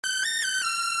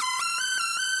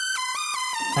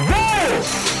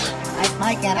This is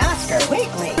Mike and Oscar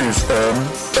Weekly. Is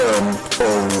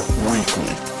MMO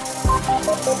Weekly.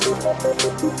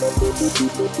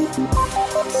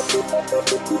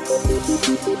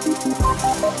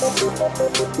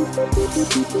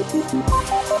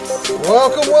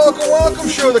 Welcome.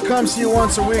 Show that comes to you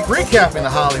once a week, recapping the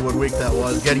Hollywood week that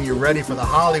was, getting you ready for the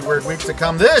Hollywood week to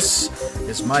come. This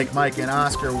is Mike and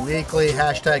Oscar Weekly,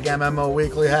 hashtag MMO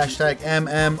Weekly, hashtag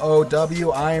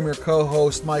MMOW. I am your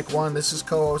co-host, Mike One. This is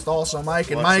co-host also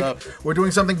Mike. And What's Mike, up? we're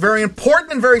doing something very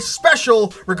important and very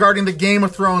special regarding the Game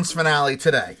of Thrones finale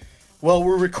today. Well,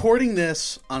 we're recording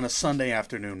this on a Sunday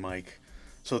afternoon, Mike.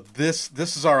 So this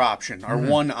is our option, our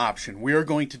one option. We are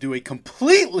going to do a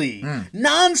completely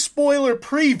non-spoiler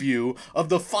preview of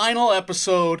the final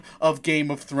episode of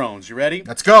Game of Thrones. You ready?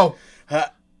 Let's go.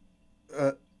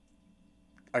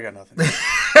 I got nothing.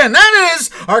 And that is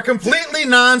our completely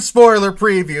non-spoiler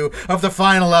preview of the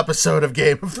final episode of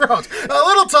Game of Thrones. A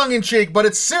little tongue-in-cheek, but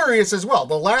it's serious as well.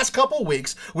 The last couple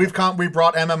weeks, we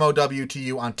brought MMOW to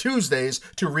you on Tuesdays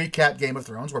to recap Game of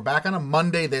Thrones. We're back on a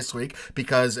Monday this week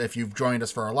because if you've joined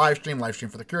us for our live stream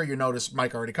for the Cure, you notice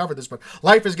Mike already covered this, but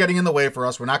life is getting in the way for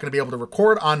us. We're not going to be able to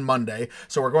record on Monday,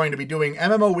 so we're going to be doing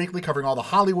MMO Weekly, covering all the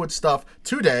Hollywood stuff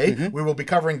today. We will be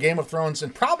covering Game of Thrones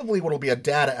and probably what will be a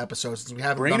data episode since we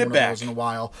haven't done one of those in a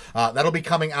while. That'll be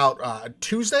coming out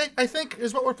Tuesday, I think,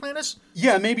 is what we're planning is.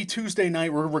 Yeah, maybe Tuesday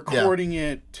night. We're recording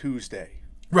it Tuesday.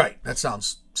 Right. That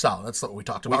sounds solid. That's what we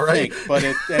talked about, right? But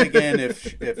then again,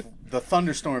 if the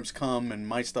thunderstorms come and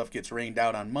my stuff gets rained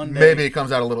out on Monday, maybe it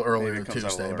comes out a little earlier than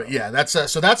Tuesday. But yeah,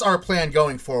 that's our plan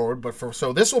going forward. But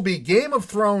so this will be Game of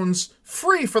Thrones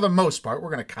free for the most part. We're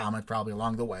going to comment probably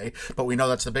along the way, but we know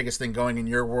that's the biggest thing going in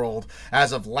your world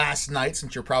as of last night,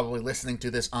 since you're probably listening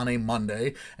to this on a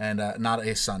Monday and not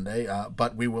a Sunday.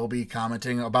 But we will be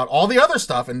commenting about all the other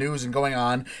stuff and news and going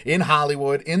on in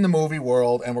Hollywood, in the movie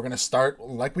world, and we're going to start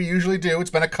like we usually do. It's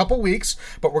been a couple weeks,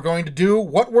 but we're going to do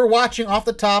what we're watching off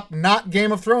the top, not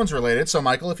Game of Thrones related. So,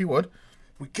 Michael, if you would.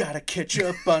 we gotta catch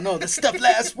up on all the stuff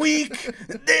last week.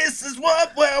 This is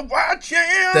what we're watching.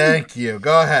 Thank you.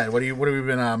 Go ahead. What have we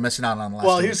been missing out on last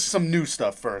week? Here's some new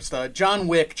stuff first. John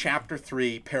Wick, Chapter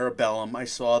 3, Parabellum. I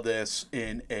saw this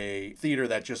in a theater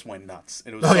that just went nuts.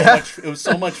 It was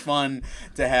so much fun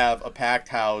to have a packed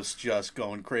house just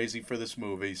going crazy for this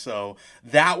movie. So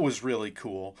that was really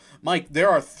cool. Mike, there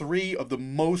are 3 of the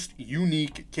most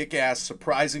unique, kick-ass,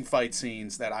 surprising fight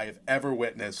scenes that I have ever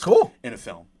witnessed in a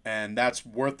film. And that's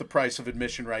worth the price of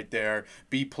admission right there.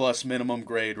 B+ minimum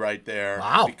grade right there.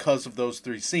 Wow. Because of those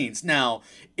 3 scenes. Now,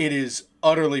 it is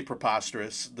utterly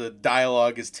preposterous. The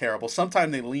dialogue is terrible.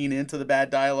 Sometimes they lean into the bad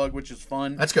dialogue, which is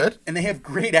fun. That's good. And they have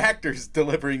great actors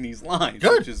delivering these lines.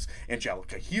 Good. Which is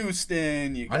Angelica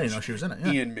Houston. You got I didn't know she was in it.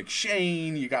 Yeah. Ian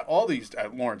McShane. You got all these,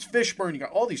 Lawrence Fishburne. You got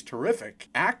all these terrific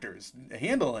actors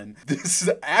handling this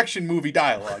action movie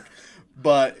dialogue.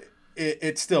 But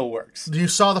it still works. You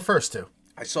saw the first 2.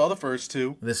 I saw the first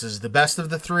 2. This is the best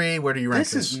of the 3. Where do you rank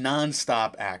this? This is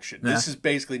nonstop action. Yeah. This is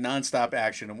basically nonstop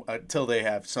action until they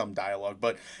have some dialogue.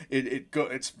 But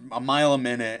it's a mile a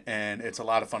minute, and it's a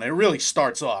lot of fun. And it really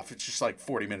starts off. It's just like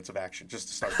 40 minutes of action just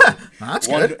to start. That's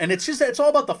good. And it's all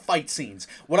about the fight scenes.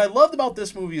 What I loved about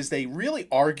this movie is they really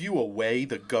argue away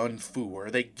the gun fu, or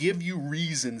they give you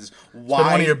reasons why. It's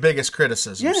been one of your biggest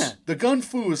criticisms. Yeah, the gun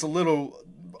fu is a little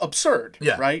absurd,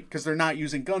 yeah. Right? Because they're not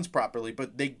using guns properly,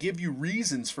 but they give you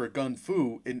reasons for gun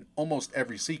fu in almost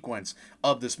every sequence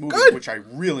of this movie, which I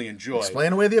really enjoy.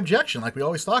 Explain away the objection, like we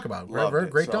always talk about. Very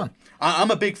great done. I'm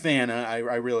a big fan. I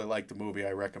really like the movie.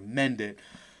 I recommend it.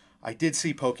 I did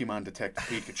see Pokemon Detective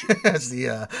Pikachu. As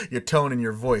your tone in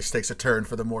your voice takes a turn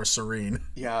for the more serene.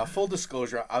 Yeah, full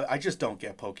disclosure, I just don't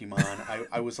get Pokemon.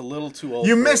 I was a little too old.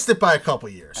 You missed it by a couple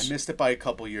years. I missed it by a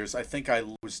couple years. I think I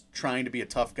was trying to be a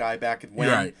tough guy back when.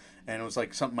 Right. And it was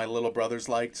like something my little brothers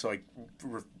liked, so I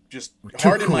just Too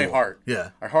hardened cool. my heart.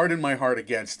 Yeah. I hardened my heart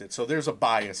against it. So there's a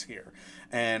bias here.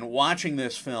 And watching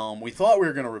this film, we thought we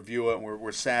were going to review it, and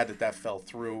we're sad that fell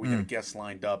through. We had a guest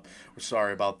lined up. We're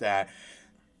sorry about that.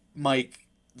 Mike,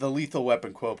 the Lethal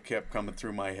Weapon quote kept coming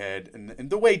through my head, and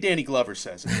the way Danny Glover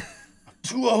says it. I'm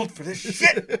too old for this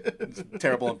shit. It's a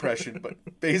terrible impression, but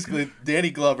basically Danny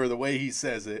Glover, the way he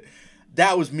says it,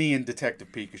 that was me in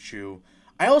Detective Pikachu.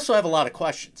 I also have a lot of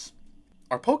questions.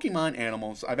 Are Pokemon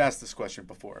animals? I've asked this question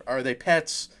before. Are they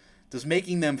pets? Does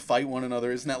making them fight one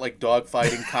another, isn't that like dog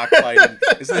fighting, cockfighting?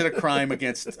 Isn't it a crime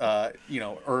against,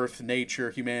 Earth,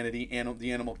 nature, humanity,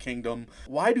 the animal kingdom?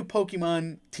 Why do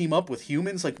Pokemon team up with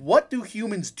humans? Like, what do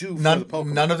humans do for the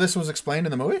Pokemon? None of this was explained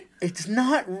in the movie? It's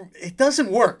not, it doesn't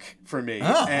work for me.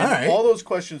 Oh, and all right. all those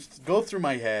questions go through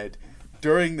my head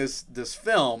during this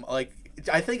film. Like,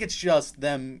 I think it's just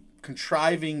them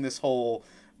contriving this whole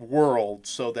world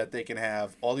so that they can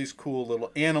have all these cool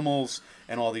little animals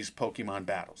and all these Pokemon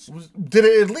battles. Did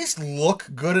it at least look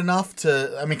good enough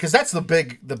to? I mean, because that's the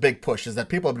big push is that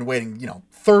people have been waiting,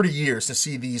 30 years to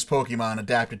see these Pokemon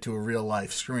adapted to a real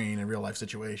life screen in real life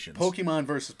situations. Pokemon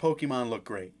versus Pokemon look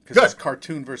great because Good. it's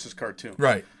cartoon versus cartoon.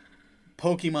 Right.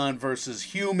 Pokemon versus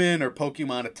human or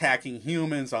Pokemon attacking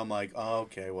humans, I'm like, oh,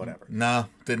 okay, whatever. No,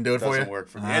 didn't do it for you. Doesn't work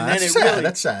for me. And then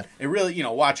That's sad. It really,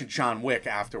 watching John Wick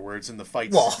afterwards and the fight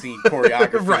Well, scene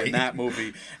choreography right. in that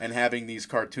movie and having these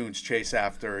cartoons chase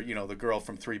after, the girl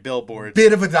from 3 Billboards.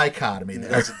 Bit of a dichotomy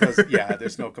there. Yeah,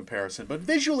 there's no comparison. But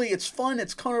visually, it's fun,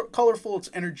 it's colorful,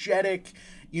 it's energetic.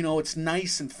 It's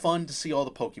nice and fun to see all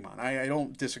the Pokemon. I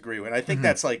don't disagree with it. I think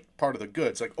that's like part of the good.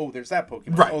 It's like, oh, there's that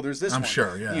Pokemon. Right. Oh, there's this I'm one.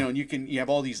 sure, yeah. And you have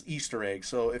all these Easter eggs.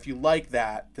 So if you like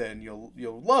that, then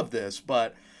you'll love this.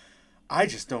 But I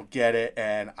just don't get it.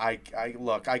 And I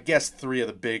guess 3 of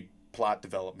the big plot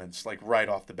developments like right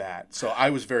off the bat. So I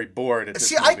was very bored at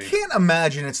this movie. I can't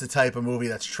imagine it's the type of movie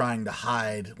that's trying to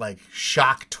hide like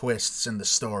shock twists in the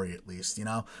story, at least,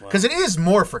 because it is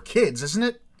more for kids, isn't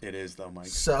it? It is though, Mike.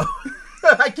 So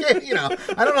I can't,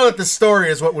 I don't know that the story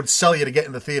is what would sell you to get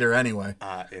in the theater anyway.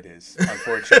 It is,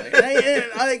 unfortunately.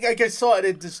 I saw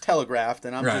it just telegraphed,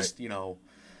 and I'm Right. just,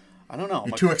 I don't know.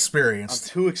 You're too experienced. I'm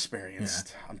too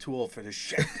experienced. Yeah. I'm too old for this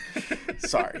shit.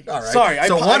 Sorry. All right. Sorry.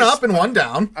 So one up and one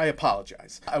down. I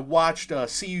apologize. I watched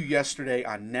See You Yesterday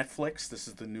on Netflix. This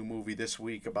is the new movie this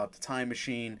week about the time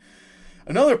machine.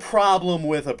 Another problem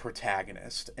with a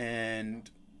protagonist, and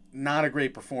not a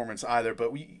great performance either,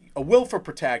 but a will for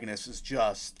protagonist is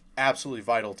just absolutely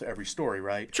vital to every story,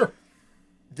 right? Sure.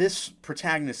 This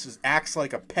protagonist acts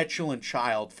like a petulant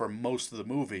child for most of the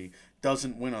movie,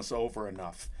 doesn't win us over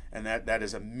enough. And that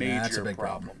is a major that's a big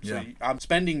problem. So Yeah. I'm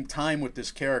spending time with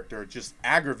this character just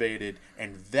aggravated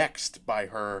and vexed by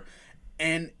her,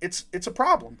 and it's a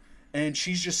problem. And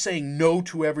she's just saying no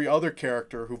to every other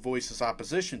character who voices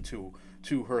opposition to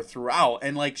her throughout.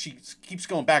 And like she keeps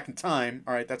going back in time.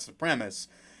 All right, that's the premise.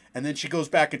 And then she goes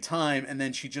back in time, and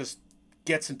then she just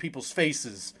gets in people's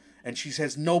faces, and she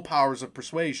has no powers of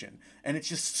persuasion. And it's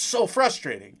just so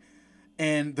frustrating.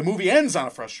 And the movie ends on a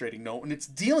frustrating note, and it's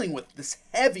dealing with this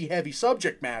heavy, heavy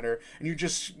subject matter, and you're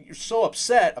so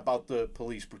upset about the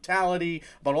police brutality,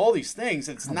 about all these things.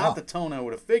 It's not the tone I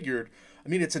would have figured. I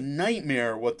mean, it's a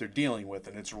nightmare what they're dealing with,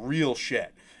 and it's real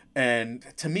shit. And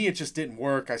to me, it just didn't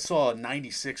work. I saw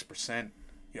 96%,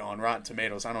 on Rotten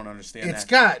Tomatoes. I don't understand that. It's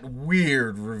got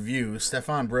weird reviews.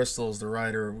 Stefan Bristol's the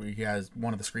writer. He has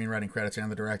one of the screenwriting credits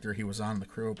and the director. He was on the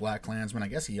crew of BlacKkKlansman. I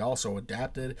guess he also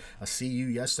adapted a See You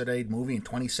Yesterday movie in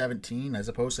 2017 as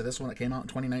opposed to this one that came out in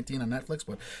 2019 on Netflix.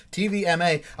 But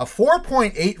TVMA, a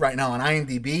 4.8 right now on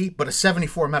IMDb, but a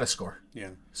 74 Metascore.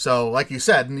 Yeah. So, like you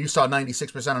said, and you saw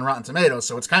 96% on Rotten Tomatoes,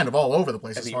 so it's kind of all over the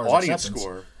place And as the far as audience acceptance.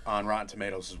 score on Rotten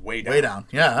Tomatoes is way down. Way down.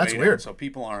 Yeah, that's Way weird. down. So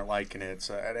people aren't liking it.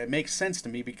 So it makes sense to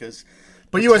me because.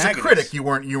 But you as a protagonists- critic, you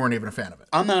weren't even a fan of it.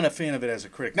 I'm not a fan of it as a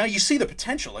critic. Now you see the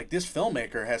potential. Like this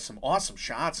filmmaker has some awesome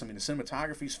shots. I mean, the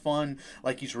cinematography's fun.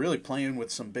 Like he's really playing with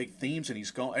some big themes, and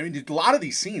he's going. I mean, a lot of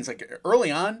these scenes, like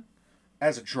early on,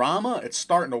 as a drama, it's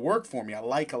starting to work for me. I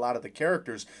like a lot of the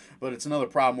characters, but it's another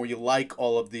problem where you like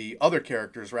all of the other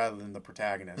characters rather than the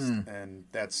protagonist, and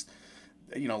that's.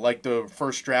 Like the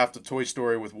first draft of Toy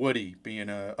Story with Woody being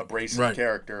a abrasive Right.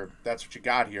 character. That's what you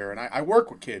got here. And I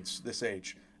work with kids this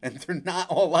age, and they're not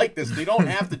all like this. They don't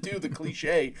have to do the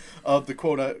cliche of the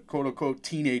quote unquote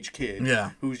teenage kid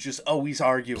who's just always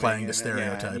arguing. Playing the and,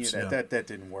 stereotypes, yeah. That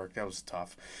didn't work. That was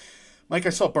tough. Mike, I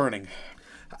saw Burning.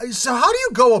 So how do you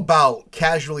go about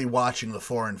casually watching the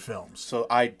foreign films? So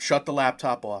I shut the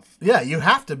laptop off. Yeah, you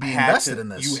have to be invested in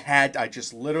this.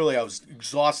 I was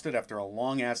exhausted after a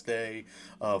long ass day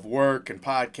of work and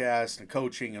podcast and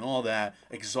coaching and all that.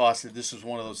 Exhausted. This was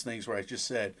one of those things where I just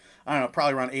said, I don't know,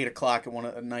 probably around 8 o'clock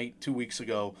at night 2 weeks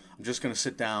ago, I'm just going to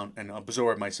sit down and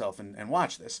absorb myself and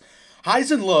watch this.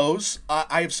 Highs and lows.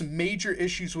 I have some major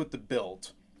issues with the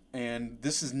build. And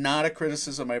this is not a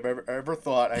criticism I've ever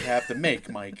thought I'd have to make,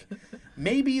 Mike.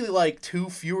 Maybe like 2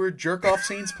 fewer jerk-off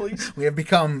scenes, please. We have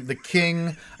become the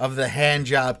king of the hand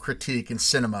job critique in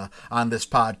cinema on this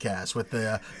podcast with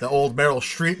the old Meryl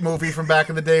Streep movie from back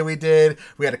in the day we did.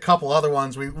 We had a couple other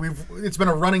ones. It's been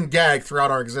a running gag throughout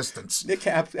our existence. Nick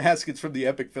Haskins from the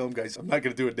Epic Film Guys. I'm not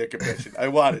going to do a Nick impression. I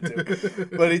wanted to.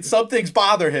 But some things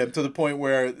bother him to the point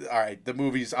where, all right, the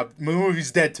movie's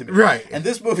dead to me. Right. And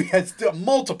this movie has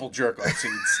multiple jerk-off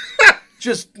scenes.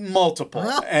 Just multiple.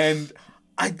 Well. And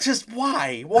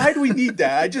Why? Why do we need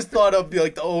that? I just thought of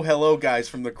the Oh Hello guys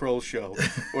from the Kroll Show,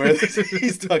 where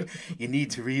he's talking, you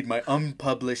need to read my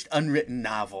unpublished, unwritten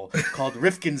novel called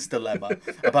Rifkin's Dilemma,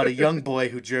 about a young boy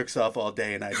who jerks off all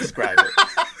day, and I describe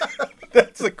it.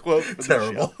 That's a quote from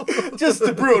Terrible. the show.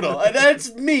 Just brutal. And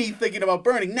that's me thinking about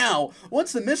Burning. Now,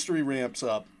 once the mystery ramps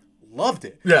up, loved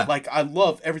it. Yeah. Like, I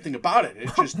love everything about it. It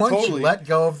just Once totally... you let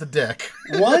go of the dick,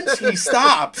 Once he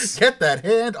stops... get that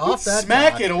hand off that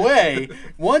smack cock. it away.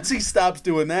 Once he stops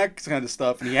doing that kind of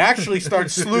stuff and he actually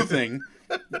starts sleuthing,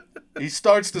 he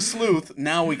starts to sleuth,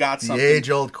 now we got The something.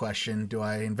 age-old question, do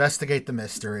I investigate the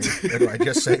mystery, or do I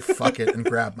just say fuck it and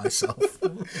grab myself?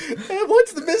 And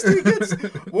once the mystery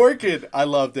gets working, I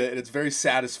loved it. And it's very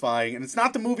satisfying. And it's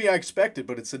not the movie I expected,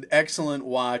 but it's an excellent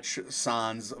watch,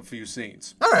 sans a few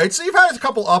scenes. All right, so you've had a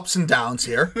couple ups and downs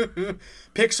here.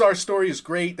 Pixar story is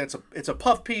great. It's a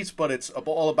puff piece, but it's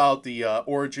all about the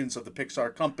origins of the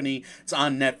Pixar company. It's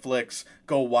on Netflix.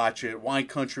 Go watch it. Wine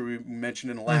Country, we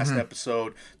mentioned in the last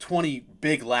episode. 20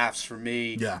 big laughs for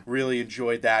me. Yeah. Really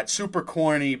enjoyed that. Super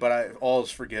corny, but all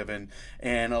is forgiven.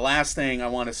 And the last thing I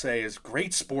want to say is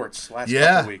great sports last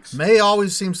couple weeks. May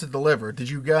always seems to deliver. Did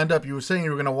you end up, you were saying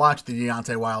you were going to watch the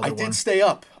Deontay Wilder I one. did stay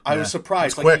up. I was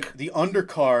surprised. That's quick. The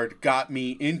undercard got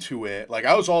me into it. Like,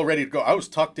 I was all ready to go. I was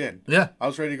tucked in. Yeah. I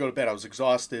was ready to go to bed. I was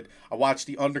exhausted. I watched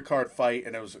the undercard fight,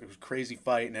 and it was a crazy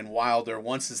fight. And then Wilder,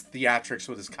 once his theatrics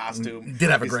with his costume. He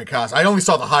did have a great costume. I only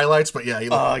saw the highlights, but yeah, he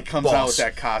comes out with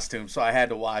that costume, so I had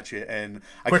to watch it. And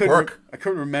I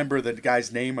couldn't remember the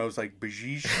guy's name. I was like,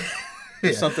 Bajish.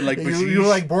 Or something like Bajish. You were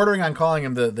like bordering on calling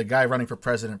him the guy running for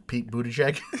president, Pete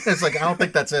Buttigieg. It's like, I don't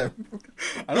think that's him.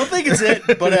 I don't think it's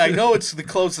it, but I know it's the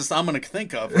closest I'm going to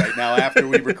think of right now after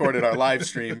we recorded our live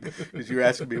stream, because you were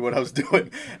asking me what I was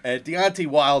doing. And Deontay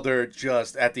Wilder,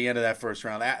 just at the end of that first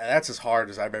round, that's as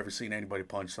hard as I've ever seen anybody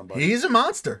punch somebody. He's a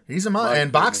monster. And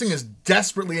goodness. boxing is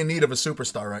desperately in need of a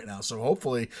superstar right now. So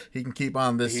hopefully he can keep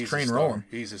on this train rolling.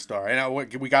 He's a star. And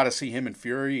we got to see him in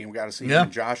Fury, and we got to see him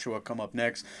and Joshua come up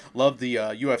next. Love the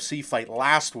UFC fight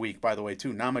last week, by the way,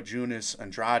 too. Namajunas,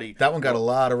 Andrade. That one got a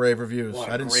lot of rave reviews.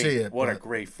 I didn't see it. What a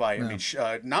great fight. Yeah. I mean,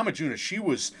 Namajunas, she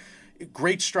was a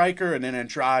great striker, and then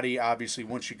Andrade, obviously,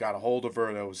 once she got a hold of her,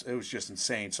 it was just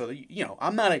insane. So,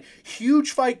 I'm not a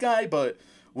huge fight guy, but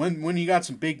when you got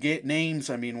some big names,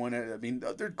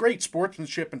 there's great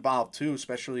sportsmanship involved, too,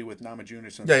 especially with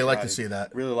Namajunas. And you like to see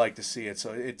that. Really like to see it.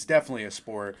 So it's definitely a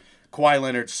sport. Kawhi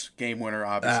Leonard's game winner,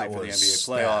 obviously, for the NBA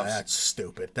playoffs. That's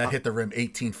stupid. That hit the rim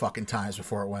 18 fucking times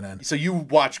before it went in. So you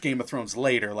watched Game of Thrones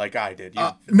later, like I did.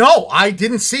 No, I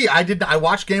didn't see. I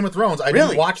watched Game of Thrones. I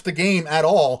didn't watch the game at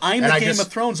all. I'm the Game of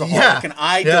Thrones aholic, and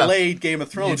I delayed Game of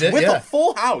Thrones with a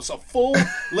full house, a full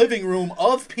living room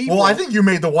of people. Well, I think you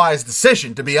made the wise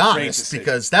decision, to be honest,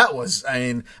 because that was,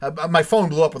 my phone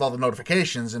blew up with all the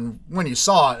notifications, and when you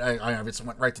saw it, I obviously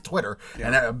went right to Twitter,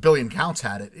 and a billion accounts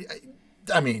had it.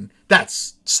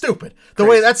 That's stupid. The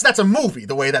way that's a movie.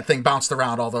 The way that thing bounced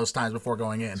around all those times before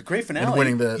going in. It's a great finale. And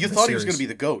winning you thought he was going to be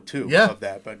the GOAT too of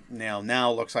that, but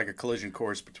now it looks like a collision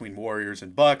course between Warriors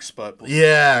and Bucks. But good.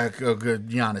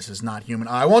 Giannis is not human.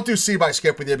 I won't do C by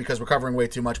Skip with you because we're covering way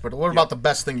too much. But what about the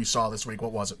best thing you saw this week?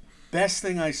 What was it? Best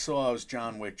thing I saw was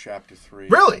John Wick Chapter 3.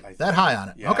 Really? That high on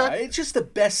it? Yeah, okay. It's just the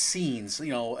best scenes.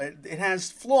 It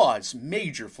has flaws,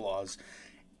 major flaws.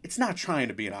 It's not trying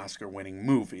to be an Oscar-winning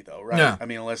movie, though, right? Yeah.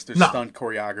 Unless there's stunt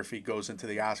choreography goes into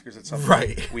the Oscars at some point,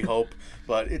 right. We hope.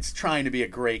 But it's trying to be a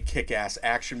great kick-ass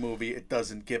action movie. It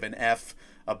doesn't give an F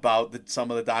about some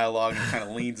of the dialogue and kind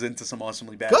of leans into some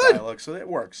awesomely bad dialogue, so it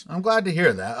works. I'm glad to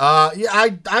hear that.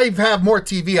 I have more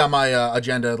TV on my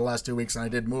agenda the last 2 weeks than I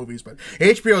did movies, but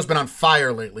HBO's been on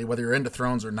fire lately, whether you're into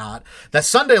Thrones or not. That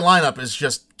Sunday lineup is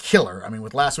just killer.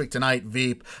 With Last Week Tonight,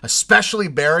 Veep, especially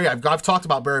Barry. I've talked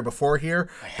about Barry before here,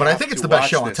 but I think it's the best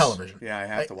show on television. Yeah, I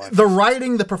have to watch the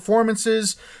writing, the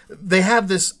performances. They have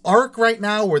this arc right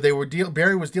now where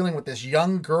Barry was dealing with this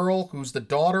young girl who's the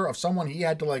daughter of someone he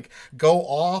had to go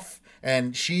off,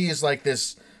 and she is like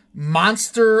this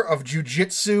monster of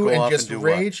jujitsu and just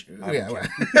rage.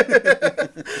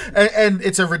 And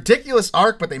it's a ridiculous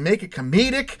arc, but they make it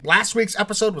comedic. Last week's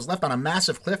episode was left on a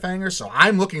massive cliffhanger, so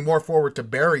I'm looking more forward to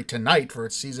Barry tonight for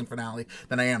its season finale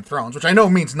than I am Thrones, which I know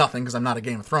means nothing because I'm not a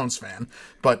Game of Thrones fan,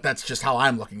 but that's just how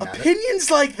I'm looking at it. Opinions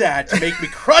like that to make me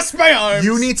cross my arms.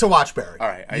 You need to watch Barry. All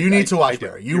right. You need to watch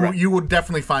Barry. Right. You would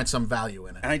definitely find some value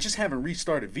in it. And I just haven't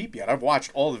restarted Veep yet. I've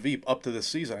watched all the Veep up to this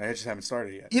season. I just haven't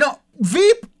started it yet.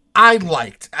 Veep I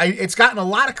liked. It's gotten a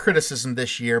lot of criticism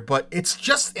this year, but it's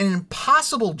just an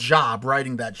impossible job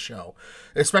writing that show,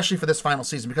 especially for this final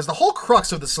season, because the whole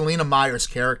crux of the Selena Myers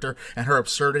character and her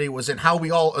absurdity was in how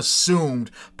we all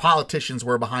assumed politicians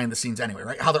were behind the scenes anyway,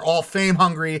 right? How they're all fame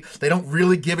hungry, they don't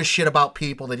really give a shit about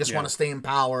people, they just want to stay in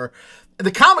power.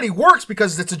 The comedy works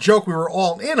because it's a joke we were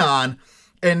all in on,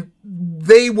 and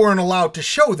they weren't allowed to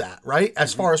show that, right?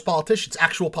 As far as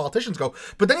actual politicians go.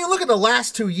 But then you look at the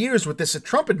last 2 years with this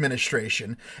Trump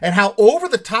administration and how over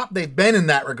the top they've been in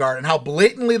that regard and how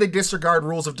blatantly they disregard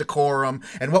rules of decorum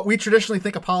and what we traditionally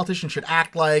think a politician should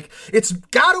act like. It's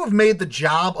got to have made the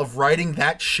job of writing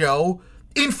that show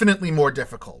infinitely more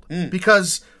difficult.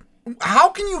 Because how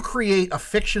can you create a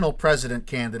fictional president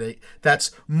candidate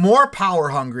that's more power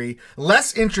hungry,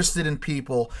 less interested in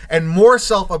people, and more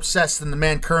self-obsessed than the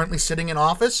man currently sitting in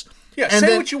office? Yeah, and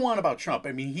say what you want about Trump.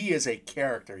 I mean, he is a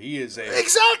character. He is a...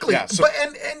 Exactly. Yeah, so, but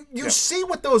you see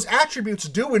what those attributes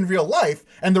do in real life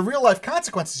and the real life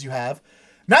consequences you have.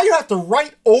 Now you have to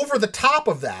write over the top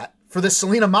of that for this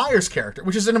Selena Myers character,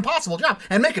 which is an impossible job,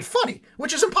 and make it funny,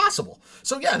 which is impossible.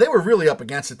 So yeah, they were really up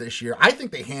against it this year. I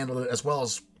think they handled it as well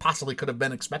as possibly could have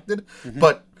been expected,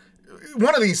 but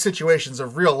one of these situations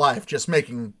of real life, just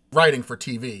making writing for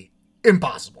TV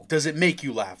impossible. Does it make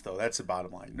you laugh though? That's the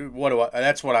bottom line.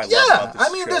 That's what I love about this show.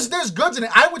 I mean, there's goods in it.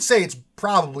 I would say it's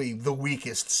probably the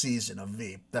weakest season of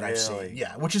Veep that I've seen.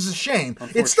 Yeah, which is a shame.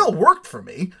 It still worked for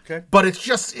me, but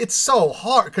it's so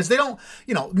hard because they don't,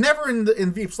 never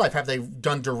in Veep's life have they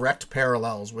done direct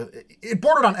parallels with it.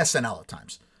 Bordered on SNL at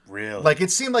times. Really? Like, it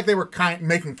seemed like they were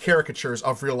making caricatures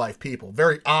of real-life people.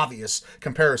 Very obvious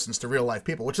comparisons to real-life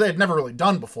people, which they had never really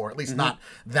done before, at least not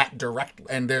that directly.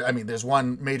 And, there's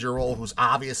one major role who's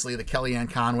obviously the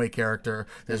Kellyanne Conway character.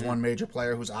 There's one major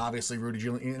player who's obviously Rudy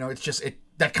Giuliani. It's just,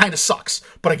 that kind of sucks.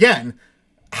 But again,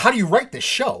 how do you write this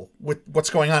show with what's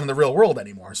going on in the real world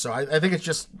anymore? So I think it's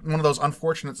just one of those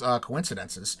unfortunate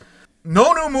coincidences.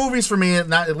 No new movies for me,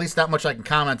 not at least that much I can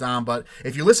comment on, but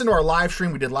if you listen to our live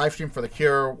stream, we did live stream for The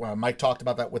Cure. Mike talked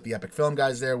about that with the Epic Film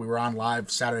guys there. We were on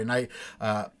live Saturday night.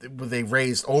 They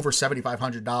raised over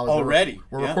 $7,500. Already?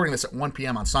 We're recording this at 1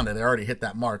 p.m. on Sunday. They already hit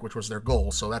that mark, which was their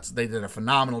goal. So they did a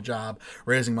phenomenal job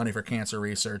raising money for cancer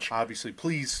research. Obviously,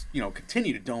 please,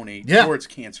 continue to donate towards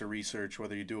cancer research,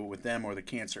 whether you do it with them or the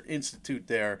Cancer Institute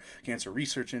there, Cancer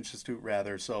Research Institute,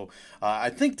 rather. So I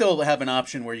think they'll have an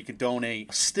option where you can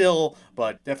donate still,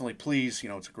 but definitely please,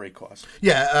 it's a great cause.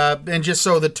 Yeah, and just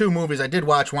so the two movies, I did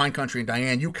watch Wine Country and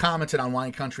Diane. You commented on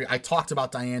Wine Country. I talked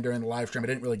about Diane during the live stream. I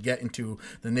didn't really get into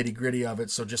the nitty-gritty of it,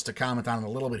 so just to comment on it a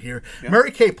little bit here. Yeah.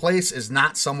 Mary Kay Place is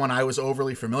not someone I was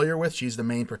overly familiar with. She's the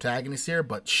main protagonist here,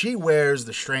 but she wears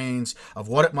the strains of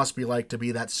what it must be like to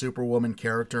be that superwoman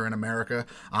character in America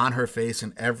on her face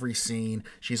in every scene.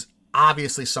 She's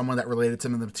obviously someone that related to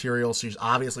the material. She's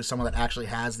obviously someone that actually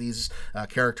has these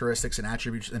characteristics and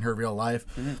attributes in her real life.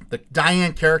 The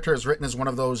Diane character is written as one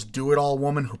of those do-it-all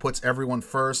woman who puts everyone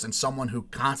first and someone who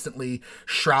constantly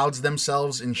shrouds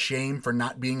themselves in shame for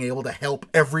not being able to help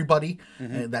everybody.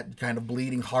 That kind of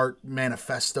bleeding heart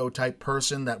manifesto type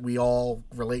person that we all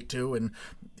relate to and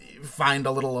find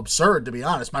a little absurd, to be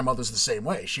honest. My mother's the same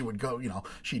way. She would go,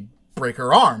 she'd break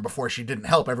her arm before she didn't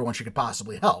help everyone she could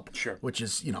possibly help. Sure. Which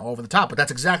is, over the top. But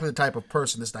that's exactly the type of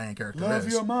person this Diane character is. Love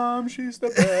your mom. She's the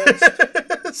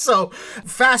best. So,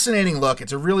 fascinating look.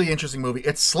 It's a really interesting movie.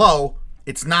 It's slow.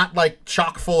 It's not like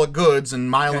chock full of goods and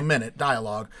mile a minute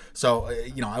dialogue. So,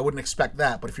 I wouldn't expect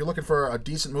that. But if you're looking for a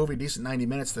decent movie, decent 90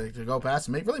 minutes to go past,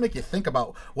 and really make you think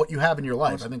about what you have in your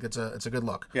life, I think it's a good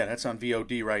look. Yeah, that's on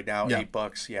VOD right now,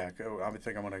 $8. Yeah, I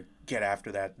think I'm going to get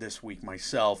after that this week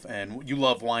myself. And you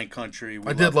love Wine Country.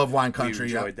 I did love Wine Country.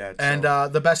 We enjoyed that. So.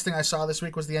 And the best thing I saw this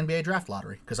week was the NBA draft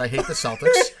lottery, because I hate the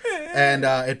Celtics. And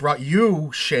it brought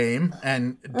you shame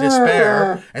and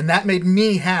despair, and that made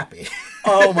me happy.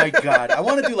 Oh my God. I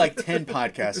want to do like 10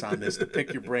 podcasts on this to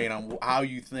pick your brain on how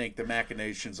you think the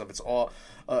machinations of it's all,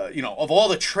 of all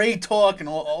the trade talk and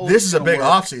all this is a big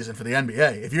offseason for the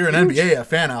NBA. If you're an NBA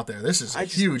fan out there, this is a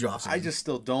huge offseason. I just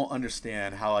still don't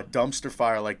understand how a dumpster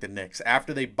fire like the Knicks,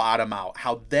 after they bottom out,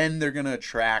 how then they're going to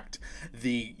attract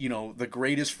the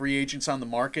greatest free agents on the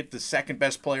market, the second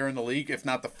best player in the league, if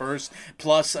not the first,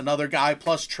 plus another guy,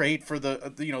 plus trade for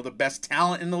the best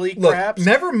talent in the league, perhaps.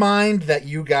 Never mind that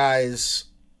you guys,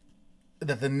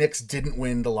 that the Knicks didn't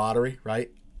win the lottery,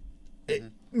 right?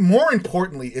 More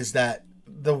importantly is that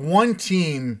the one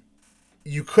team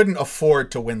you couldn't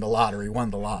afford to win the lottery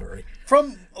won the lottery.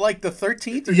 From like the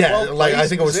 13th or 12th I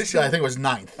think position? it was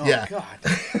 9th. Oh, yeah. God.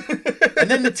 And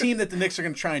then the team that the Knicks are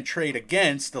going to try and trade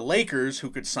against, the Lakers, who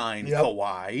could sign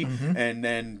Kawhi and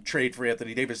then trade for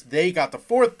Anthony Davis, they got the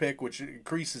 4th pick, which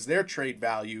increases their trade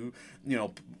value,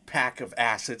 pack of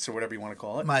assets or whatever you want to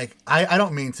call it. Mike, I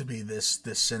don't mean to be this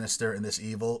sinister and this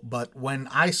evil, but when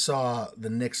I saw the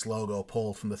Knicks logo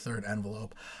pulled from the 3rd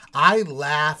envelope, I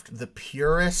laughed the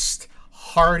purest,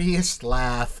 heartiest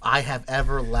laugh I have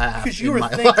ever laughed. Because you were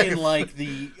thinking like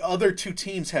the other 2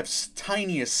 teams have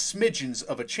tiniest smidgens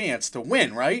of a chance to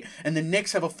win, right? And the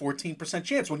Knicks have a 14%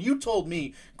 chance. When you told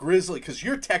me Grizzly, because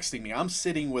you're texting me, I'm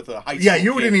sitting with a high school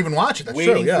you kid didn't even watch it. That's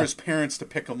waiting true, yeah. for his parents to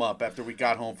pick him up after we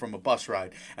got home from a bus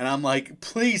ride, and I'm like,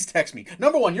 please text me.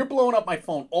 Number one, you're blowing up my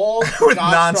phone all with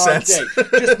nonsense nonsense.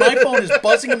 Day. Just my phone is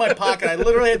buzzing in my pocket. I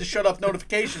literally had to shut off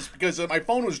notifications because my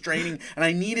phone was draining, and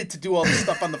I needed to do all this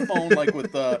stuff on the phone, like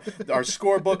with our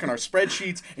scorebook and our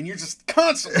spreadsheets, and you're just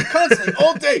constantly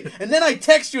all day. And then I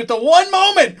text you at the one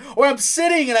moment where I'm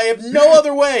sitting and I have no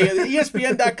other way.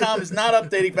 ESPN.com is not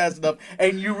updating fast enough,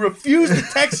 and you refuse to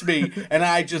text me, and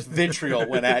I just vitriol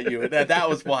went at you. And that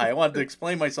was why I wanted to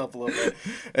explain myself a little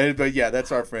bit. But yeah,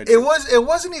 that's our friendship. It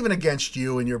wasn't even against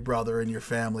you and your brother and your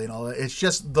family and all that. It's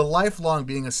just the lifelong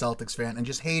being a Celtics fan and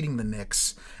just hating the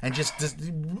Knicks and just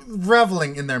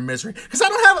reveling in their misery. Because I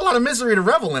don't have a lot of misery to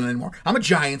revel in anymore. I'm a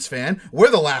Giants fan. We're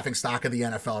the laughingstock of the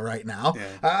NFL right now.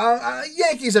 Yeah.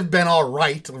 Yankees have been all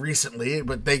right recently,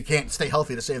 but they can't stay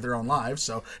healthy to save their own lives.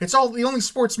 So it's all the only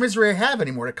sports misery I have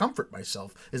anymore to comfort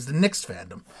myself is the Knicks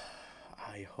fandom.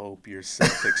 I hope your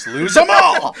Celtics lose them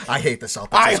all. I hate the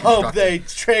Celtics. I hope they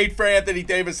trade for Anthony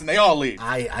Davis and they all leave.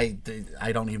 I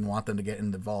don't even want them to get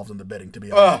involved in the bidding, to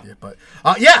be honest with you. But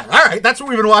yeah, all right. That's what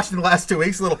we've been watching the last 2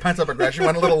 weeks. A little pent-up aggression.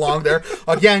 Went a little long there.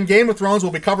 Again, Game of Thrones,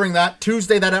 we'll be covering that.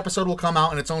 Tuesday, that episode will come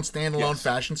out in its own standalone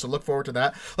fashion, so look forward to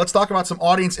that. Let's talk about some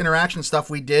audience interaction stuff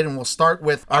we did, and we'll start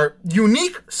with our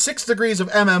unique 6 degrees of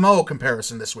MMO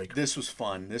comparison this week. This was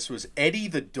fun. This was Eddie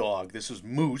the dog. This was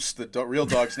Moose. The real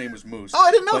dog's name was Moose. Oh,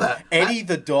 I didn't know that. Eddie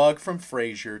the dog from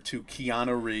Frasier to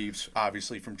Keanu Reeves,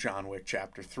 obviously from John Wick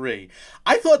Chapter 3.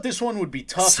 I thought this one would be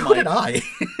tough, So Mike, did I.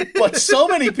 but so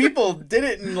many people did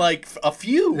it in like a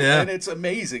few, Yeah. and it's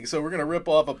amazing. So we're going to rip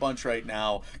off a bunch right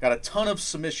now. Got a ton of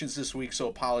submissions this week, so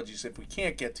apologies if we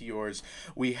can't get to yours.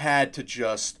 We had to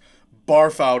just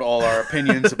barf out all our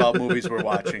opinions about movies we're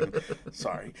watching.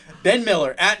 Sorry. Ben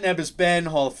Miller, at Nebus Ben,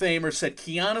 Hall of Famer, said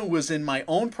Keanu was in My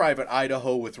Own Private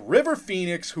Idaho with River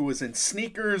Phoenix, who was in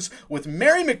Sneakers, with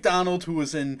Mary McDonald, who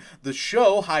was in the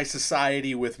show High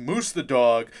Society, with Moose the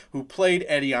dog, who played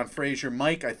Eddie on Frasier.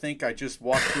 Mike, I think I just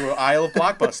walked through an aisle of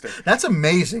Blockbuster. That's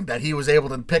amazing that he was able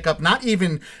to pick up not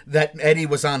even that Eddie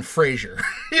was on Frasier.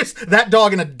 Just that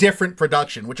dog in a different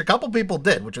production, which a couple people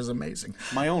did, which is amazing.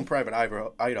 My Own Private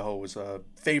Idaho was a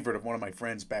favorite of one of my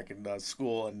friends back in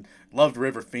school and loved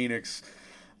River Phoenix.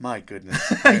 My goodness.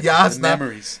 The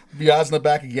memories. Yasna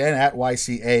back again at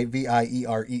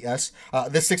YCAVIERES.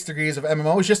 This 6 degrees of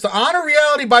MMO is just to honor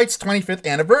Reality Bites' 25th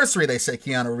anniversary. They say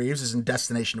Keanu Reeves is in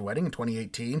Destination Wedding in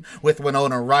 2018 with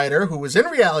Winona Ryder, who was in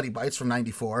Reality Bites from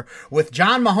 94, with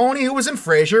John Mahoney, who was in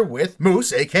Frasier, with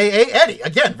Moose, a.k.a. Eddie.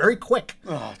 Again, very quick.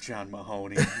 Oh, John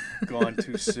Mahoney. Gone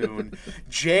too soon.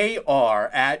 JR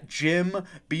at Jim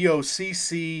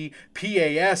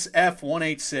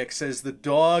BOCCPASF186 says the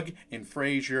dog in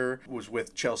Frasier was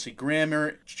with Chelsea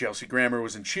Grammer. Chelsea Grammer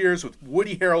was in Cheers with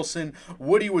Woody Harrelson.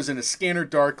 Woody was in A Scanner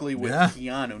Darkly with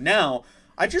Keanu. Now,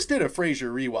 I just did a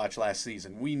Frasier rewatch last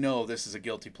season. We know this is a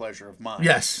guilty pleasure of mine.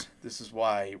 Yes. This is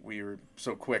why we were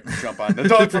so quick to jump on the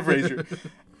dog from Frasier.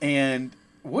 And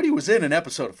Woody was in an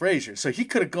episode of Frasier, so he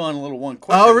could have gone a little one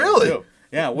quicker. Oh, really? Too.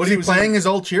 Yeah, Was he playing his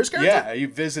old Cheers character? Yeah, he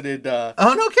visited no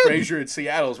kidding. Frasier in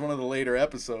Seattle. It was one of the later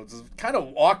episodes. It was kind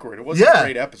of awkward. It wasn't a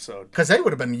great episode. Because they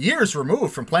would have been years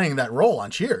removed from playing that role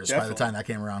on Cheers by the time that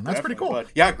came around. That's pretty cool. But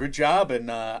yeah, good job, and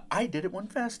I did it one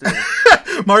faster.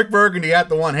 Mark Burgundy at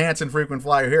the one Hanson frequent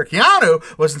flyer here.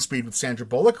 Keanu was in Speed with Sandra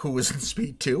Bullock, who was in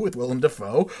Speed 2 with Willem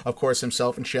Dafoe. Of course,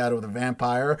 himself in Shadow of the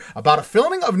Vampire. About a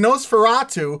filming of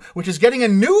Nosferatu, which is getting a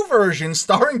new version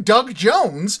starring Doug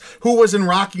Jones, who was in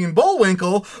Rocky and Bullwinkle,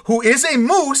 who is a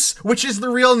moose, which is the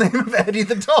real name of Eddie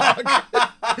the dog.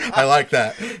 I like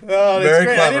that. Oh, that's Very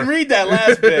great. clever. I didn't read that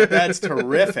last bit. That's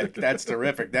terrific. That's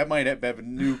terrific. That might have a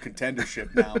new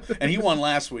contendership now. And he won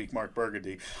last week, Mark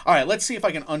Burgundy. All right, let's see if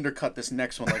I can undercut this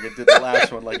next one like I did the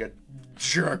last one, like a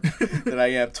jerk that I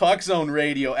am. Talk Zone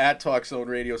Radio, at Talk Zone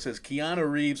Radio, says Keanu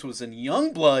Reeves was in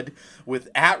Youngblood with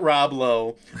at Rob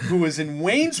Lowe, who was in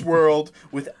Wayne's World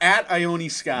with at Ione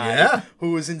Sky,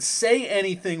 who was in Say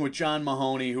Anything with John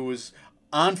Mahoney, who was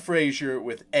on Frasier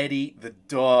with Eddie the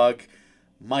dog.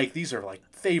 Mike, these are like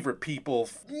favorite people,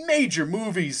 major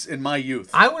movies in my youth.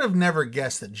 I would have never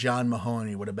guessed that John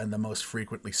Mahoney would have been the most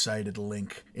frequently cited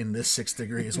link in this 6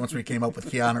 Degrees once we came up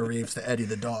with Keanu Reeves to Eddie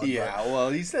the Dog. Yeah, well,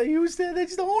 he's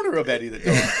the owner of Eddie the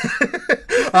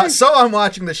Dog. So I'm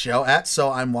watching the show at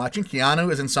So I'm Watching.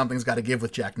 Keanu is in Something's Gotta Give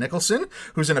with Jack Nicholson,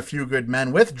 who's in A Few Good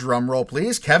Men with, drumroll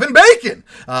please, Kevin Bacon,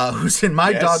 who's in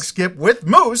My Dog Skip with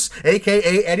Moose,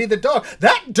 a.k.a. Eddie the Dog.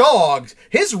 That dog,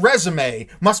 his resume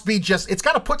must be just, it's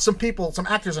got to put some people, some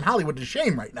actors in Hollywood to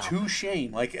shame right now. To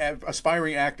shame. Like,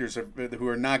 aspiring actors who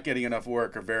are not getting enough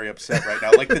work are very upset right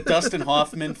now. Like the Dustin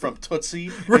Hoffman from Tootsie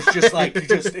is just like,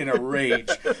 just in a rage.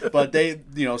 But they,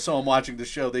 So I'm Watching the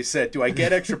show, they said, do I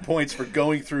get extra points for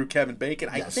going through Kevin Bacon?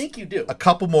 Yes. I think you do. A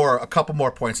couple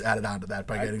more points added onto that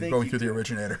by going through the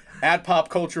originator. At Pop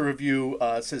Culture Review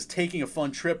says, taking a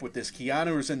fun trip with this.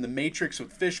 Keanu was in The Matrix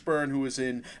with Fishburne, who was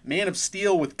in Man of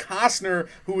Steel with Costner,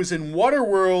 who was in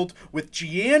Waterworld with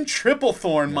Jeanne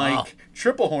Tripplehorn,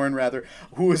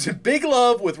 who was in Big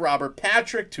Love with Robert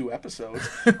Patrick, 2 episodes,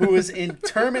 who was in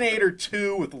Terminator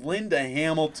 2 with Linda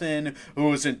Hamilton, who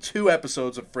was in 2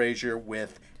 episodes of Frasier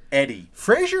with Eddie.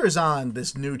 Frasier is on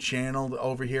this new channel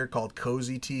over here called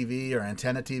Cozy TV or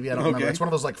Antenna TV. I don't remember. It's one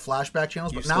of those like flashback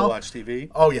channels. You still watch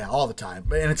TV? Oh yeah, all the time.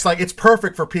 And it's like, it's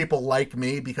perfect for people like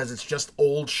me because it's just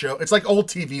old show. It's like old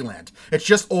TV land. It's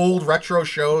just old retro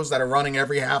shows that are running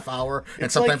every half hour, and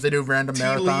sometimes like they do random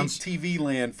marathons. TV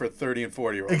land for 30 and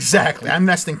 40-year-olds. Exactly. I'm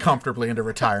nesting comfortably into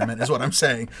retirement is what I'm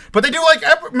saying. But they do like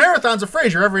marathons of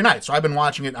Frasier every night. So I've been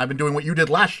watching it. I've been doing what you did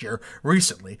last year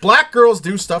recently. Black girls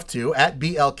do stuff too at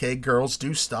BLK. Girls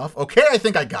do stuff. Okay, I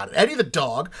think I got it. Eddie the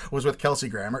Dog was with Kelsey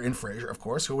Grammer in Frasier, of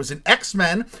course, who was in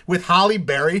X-Men with Halle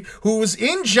Berry, who was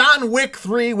in John Wick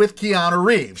 3 with Keanu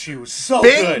Reeves. She was so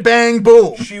good. Bing, bang,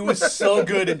 boom. She was so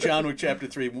good in John Wick Chapter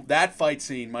 3. That fight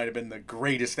scene might have been the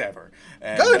greatest ever.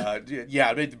 And,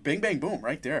 good. Bing, bang, boom,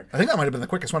 right there. I think that might have been the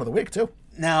quickest one of the week, too.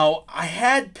 Now, I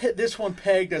had this one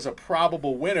pegged as a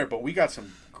probable winner, but we got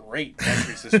some great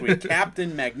entries this week.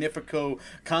 Captain Magnifico,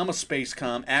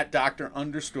 Spacecom, at Dr.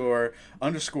 underscore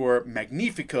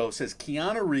Magnifico says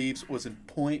Keanu Reeves was in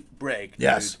Point Break.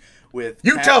 Yes. With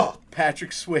Utah.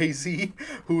 Patrick Swayze,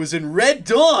 who was in Red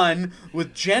Dawn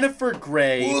with Jennifer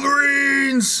Grey.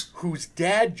 Wolverines! Whose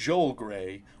dad, Joel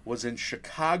Grey, was in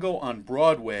Chicago on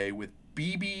Broadway with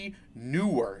Bebe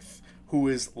Neuwirth, who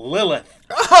is Lilith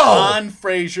on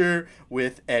Frasier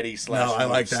with Eddie / No, I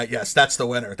like that. Yes, that's the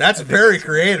winner. That's very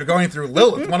creative, going through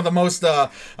Lilith, one of the most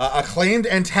acclaimed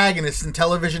antagonists in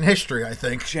television history, I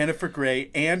think. Jennifer Grey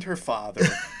and her father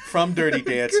from Dirty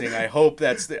Dancing. I hope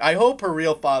I hope her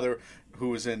real father, who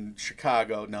was in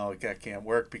Chicago. No, that can't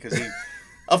work because he.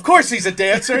 Of course he's a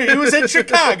dancer. He was in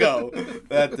Chicago.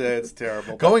 That's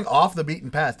terrible. Going off the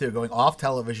beaten path, too. Going off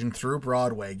television through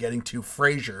Broadway, getting to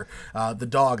Frasier, the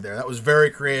dog there. That was very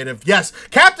creative. Yes,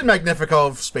 Captain Magnifico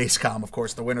of Spacecom, of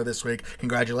course, the winner this week.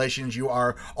 Congratulations. You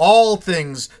are all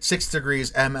things 6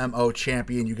 Degrees MMO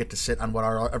champion. You get to sit on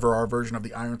whatever our version of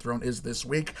the Iron Throne is this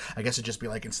week. I guess it'd just be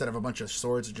like, instead of a bunch of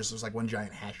swords, it just was like one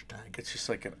giant hashtag. It's just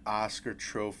like an Oscar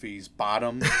trophies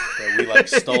bottom that we like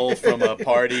stole from a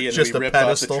party and just we ripped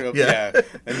off. Yeah,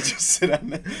 and just sit on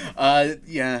that.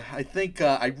 I think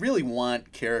I really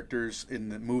want characters in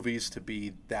the movies to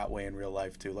be that way in real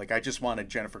life too. Like I just wanted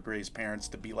Jennifer Grey's parents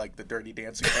to be like the Dirty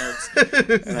Dancing parents,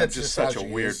 and I'm just such a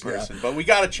weird person. Yeah. But we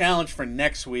got a challenge for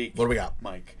next week. What do we got,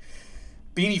 Mike?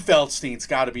 Beanie Feldstein's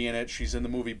got to be in it. She's in the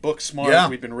movie Booksmart. Yeah.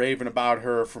 We've been raving about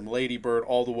her from Lady Bird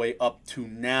all the way up to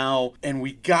now. And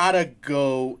we got to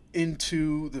go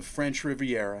into the French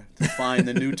Riviera to find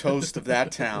the new toast of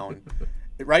that town.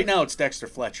 Right now, it's Dexter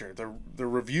Fletcher. The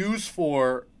reviews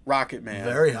for Rocket Man,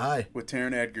 very high, with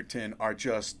Taron Egerton are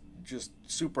just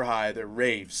super high. They're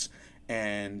raves.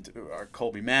 And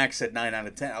Colby Mack said 9 out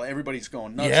of 10. Everybody's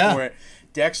going nuts for it.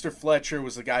 Dexter Fletcher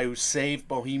was the guy who saved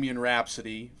Bohemian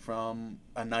Rhapsody from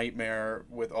a nightmare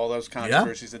with all those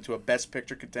controversies into a Best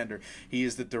Picture contender. He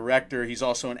is the director. He's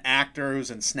also an actor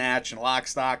who's in Snatch and Lock,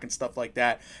 Stock and stuff like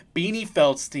that. Beanie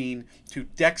Feldstein to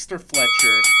Dexter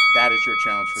Fletcher. That is your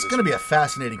challenge for this. It's going to be a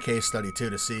fascinating case study, too,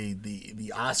 to see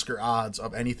the Oscar odds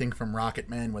of anything from Rocket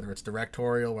Man, whether it's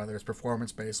directorial, whether it's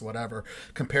performance-based, whatever,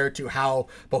 compared to how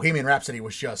Bohemian Rhapsody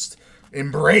was just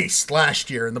embraced last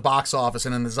year in the box office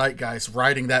and in the zeitgeist,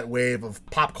 riding that wave of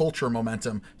pop culture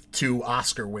momentum to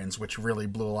Oscar wins, which really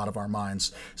blew a lot of our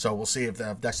minds. So we'll see if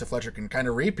Dexter Fletcher can kind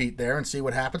of repeat there and see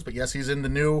what happens. But yes, he's in the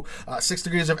new 6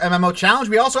 Degrees of MMO challenge.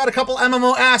 We also had a couple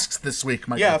MMO asks this week,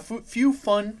 Michael. Yeah, few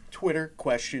fun Twitter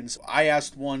questions. I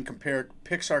asked one, compare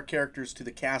Pixar characters to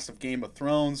the cast of Game of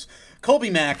Thrones. Colby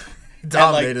Mack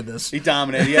Dominated this. He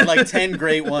dominated. He had like 10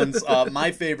 great ones.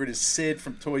 My favorite is Sid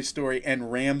from Toy Story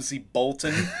and Ramsey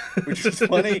Bolton, which is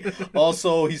funny.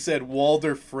 Also, he said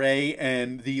Walder Frey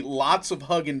and the Lots of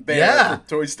Hug and Bear from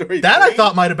Toy Story 3. That I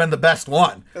thought might have been the best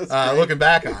one, looking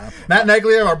back on him. Matt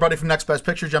Neglia, our buddy from Next Best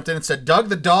Picture, jumped in and said, Doug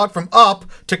the dog from Up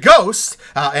to Ghost.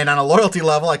 And on a loyalty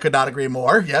level, I could not agree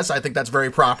more. Yes, I think that's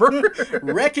very proper.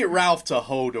 Wreck-It Ralph to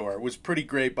Hodor was pretty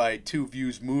great by Two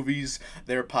Views Movies,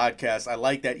 their podcast. I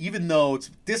like that, even though it's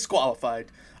disqualified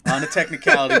on a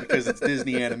technicality because it's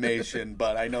Disney animation.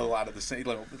 But I know a lot of the same,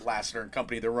 Lasseter and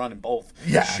company, they're running both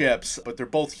ships. But they're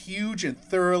both huge and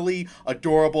thoroughly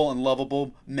adorable and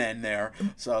lovable men there.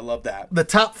 So I love that. The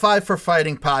Top 5 for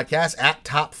Fighting podcast, at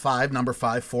Top 5, number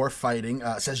 5 for Fighting,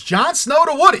 says Jon Snow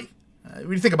to Woody. What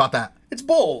do you think about that? It's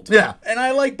bold. Yeah. And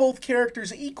I like both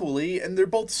characters equally, and they're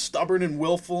both stubborn and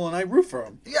willful, and I root for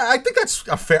them. Yeah, I think that's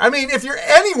a fair... I mean, if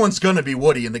anyone's going to be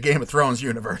Woody in the Game of Thrones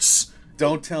universe...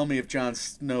 Don't tell me if Jon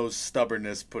Snow's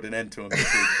stubbornness put an end to him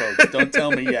this week, folks. Don't tell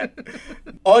me yet.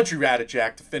 Audrey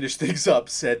Radijak, to finish things up,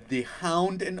 said the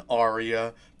Hound and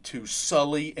Arya to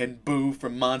Sully and Boo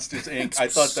from Monsters, Inc. I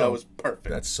thought that was perfect.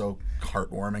 That's so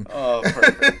heartwarming. Oh,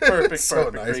 perfect. Perfect, So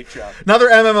perfect. nice. Great job. Another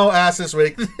MMO ass this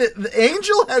week. The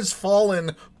Angel Has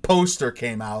Fallen poster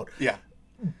came out. Yeah.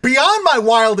 Beyond my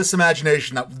wildest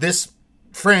imagination that this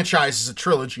franchise is a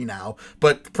trilogy now,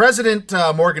 but President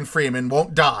Morgan Freeman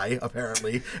won't die,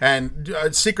 apparently, and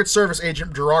Secret Service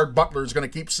agent Gerard Butler is going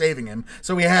to keep saving him.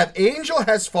 So we have Angel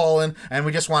Has Fallen, and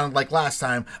we just wanted, like last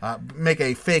time, make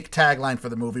a fake tagline for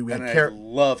the movie. We had I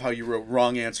love how you wrote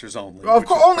wrong answers only. Of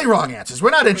course, only wrong answers. We're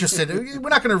not interested. We're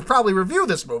not going to probably review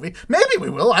this movie. Maybe we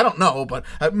will. I don't know, but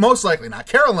most likely not.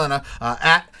 Carolina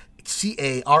at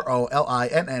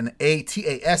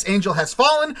CarolinaTas. Angel Has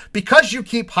Fallen because you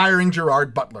keep hiring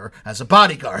Gerard Butler as a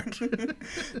bodyguard.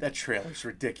 That trailer's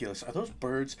ridiculous. Are those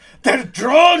birds? They're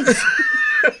drones!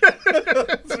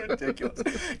 It's ridiculous.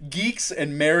 Geeks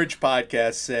and Marriage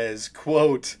Podcast says,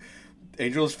 quote,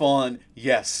 Angel Has Fallen,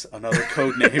 yes, another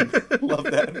code name. Love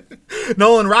that.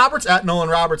 Nolan Roberts at Nolan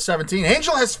Roberts 17.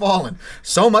 Angel Has Fallen.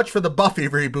 So much for the Buffy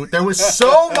reboot. There was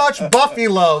so much Buffy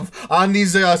love on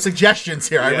these suggestions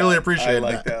here. I really appreciate that.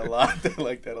 I like that a lot. I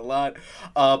like that a lot.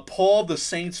 Paul, the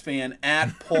Saints fan,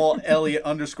 at Paul Elliott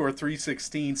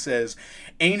 _316 says,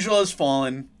 Angel Has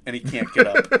Fallen, and he can't get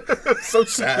up. So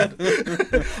sad.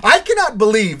 I cannot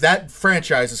believe that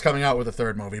franchise is coming out with a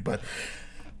third movie, but...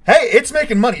 Hey, it's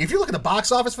making money. If you look at the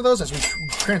box office for those, as we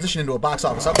transition into a box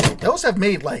office update, those have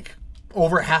made like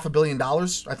over $500 million,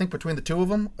 I think, between the two of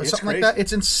them, or something crazy. like that.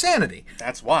 It's insanity.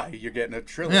 That's why you're getting a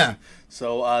trilogy. Yeah.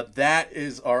 So that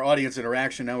is our audience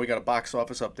interaction. Now we got a box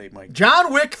office update, Mike.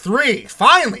 John Wick 3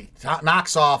 finally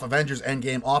knocks off Avengers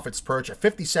Endgame off its perch, a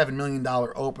 $57 million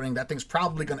opening. That thing's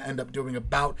probably going to end up doing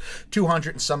about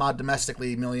 200 and some odd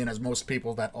domestically million, as most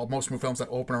films that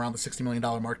open around the $60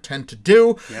 million mark tend to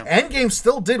do. Yeah. Endgame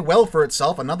still did well for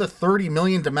itself, another 30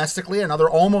 million domestically, another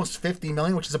almost 50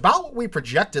 million, which is about what we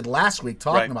projected last week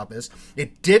talking about this.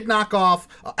 It did knock off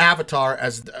Avatar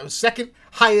as the second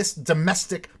highest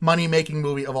domestic money-making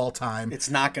movie of all time. It's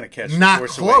not going to catch Not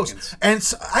Force close. Awakens. And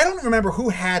so, I don't remember who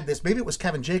had this. Maybe it was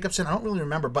Kevin Jacobson. I don't really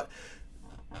remember. But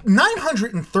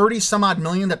 930 some odd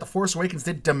million that The Force Awakens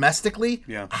did domestically.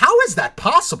 Yeah. How is that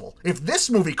possible? If this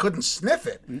movie couldn't sniff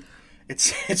it.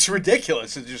 It's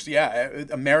ridiculous. It's just,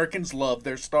 Americans love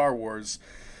their Star Wars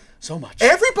so much.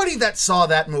 Everybody that saw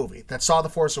that movie, that saw The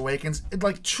Force Awakens,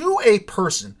 like to a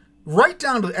person, right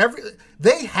down to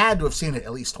they had to have seen it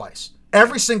at least twice.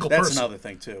 Every single person. That's another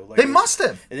thing, too. Like, they must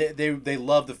have. They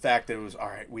love the fact that it was, all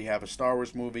right, we have a Star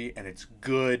Wars movie, and it's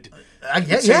good.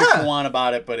 Say what you want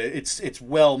about it, but it's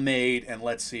well made, and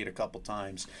let's see it a couple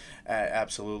times.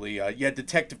 Absolutely.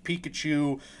 Detective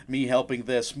Pikachu, me helping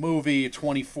this movie,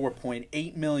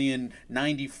 24.8 million,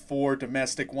 94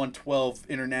 domestic, 112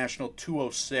 international,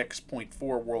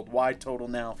 206.4 worldwide total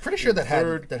now. Pretty sure that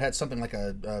had something like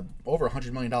a over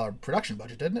 $100 million production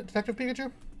budget, didn't it, Detective Pikachu?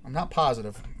 I'm not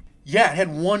positive. Yeah, it had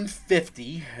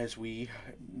 150 as we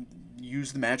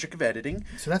use the magic of editing.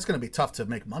 So that's going to be tough to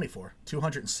make money for.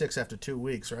 206 after 2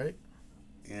 weeks, right?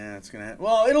 Yeah, it's going to...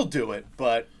 Well, it'll do it,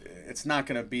 but it's not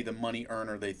going to be the money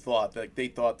earner they thought. Like, they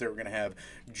thought they were going to have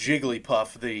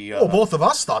Jigglypuff, the... Well, both of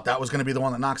us thought that was going to be the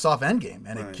one that knocks off Endgame,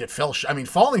 and it fell...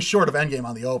 falling short of Endgame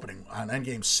on the opening, on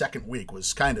Endgame's second week,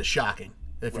 was kind of shocking,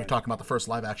 if you're talking about the first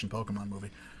live-action Pokemon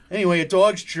movie. Anyway, A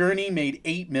Dog's Journey made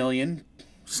 $8 million.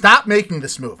 Stop making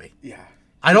this movie. Yeah.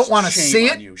 I don't want to see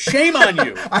it. Shame on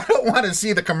you. I don't want to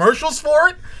see the commercials for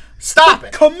it. Stop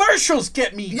it. Commercials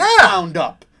get me wound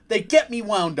up. They get me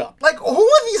wound up. Like, who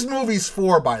are these movies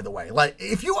for, by the way? Like,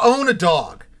 if you own a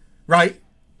dog, right,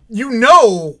 you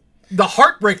know the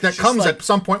heartbreak that comes like at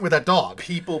some point with that dog.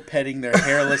 People petting their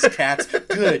hairless cats.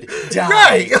 Good. Die.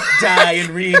 Right. Die and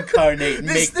reincarnate and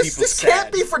make people This sad.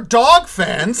 can't be for dog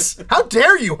fans. How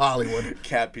dare you, Hollywood?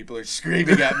 Cat people are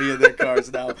screaming at me in their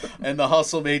cars now. And The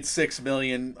Hustle made $6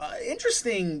 million.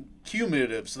 Interesting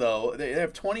cumulatives, though. They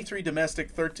have 23 domestic,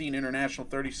 13 international,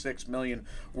 36 million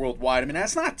worldwide. I mean,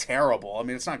 that's not terrible. I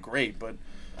mean, it's not great, but...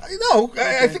 No,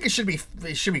 I think it should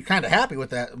be kind of happy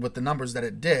with that, with the numbers that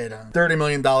it did. $30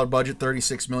 million budget,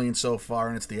 $36 million so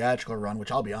far in its theatrical run,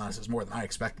 which I'll be honest is more than I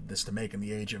expected this to make in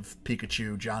the age of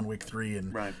Pikachu, John Wick 3,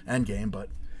 and Endgame. But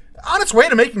on its way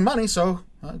to making money, so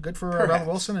good for Rebel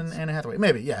Wilson and Anne Hathaway.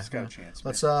 Maybe, yeah. It's got a chance.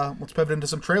 Let's pivot into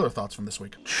some trailer thoughts from this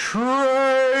week.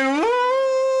 Trailer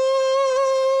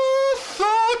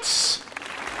thoughts.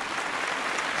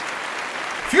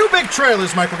 Few big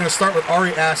trailers, Mike. We're going to start with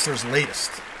Ari Aster's latest.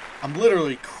 I'm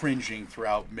literally cringing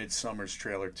throughout Midsummer's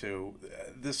trailer too.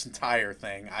 This entire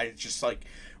thing, it just like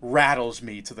rattles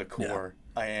me to the core,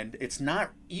 and it's not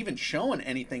even showing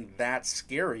anything that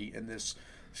scary in this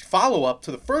follow-up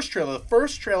to the first trailer. The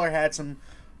first trailer had some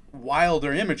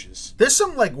wilder images. There's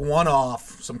some like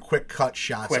one-off, some quick cut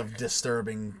shots of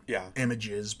disturbing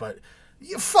images, but.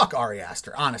 Fuck Ari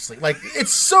Aster, honestly. Like,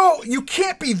 it's so... You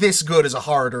can't be this good as a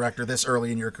horror director this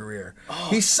early in your career.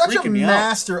 He's such a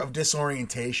master of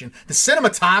disorientation. The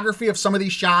cinematography of some of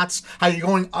these shots, how you're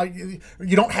going...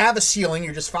 you don't have a ceiling.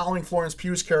 You're just following Florence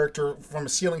Pugh's character from a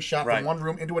ceiling shot from one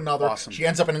room into another. Awesome. She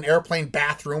ends up in an airplane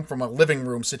bathroom from a living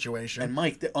room situation. And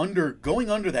Mike,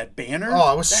 going under that banner...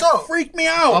 Oh, it was so... freaked me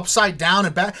out! Upside down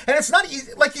and back. And it's not...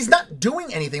 Like, he's not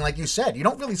doing anything, like you said. You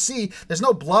don't really see... There's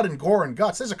no blood and gore and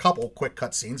guts. There's a couple quick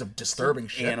cut scenes of disturbing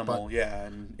shit. Animal,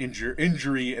 and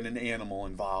injury and an animal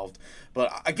involved.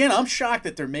 But again, I'm shocked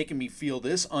that they're making me feel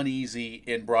this uneasy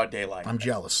in broad daylight. I'm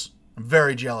jealous. I'm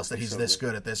very jealous that he's this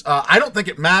good at this. I don't think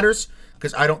it matters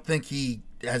because I don't think he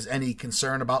has any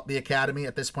concern about the Academy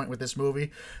at this point with this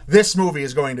movie. This movie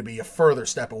is going to be a further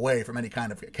step away from any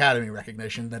kind of Academy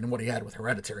recognition than what he had with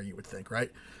Hereditary, you would think, right?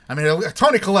 I mean,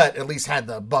 Toni Collette at least had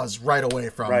the buzz right away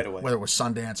from whether it was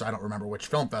Sundance or I don't remember which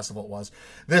film festival it was.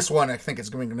 This one, I think,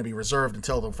 is going to be reserved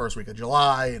until the first week of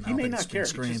July, and I don't think it's been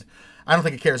screened. I don't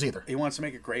think he cares either. He wants to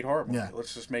make a great horror movie. Yeah.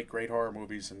 Let's just make great horror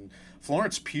movies. And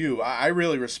Florence Pugh, I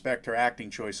really respect her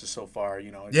acting choices so far.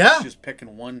 You know, she's just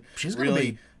picking one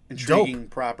really intriguing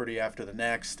property after the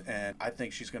next, and I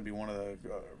think she's going to be one of the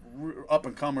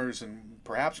up-and-comers and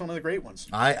perhaps one of the great ones.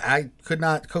 I could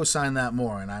not co-sign that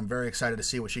more, and I'm very excited to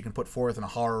see what she can put forth in a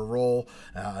horror role,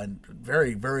 and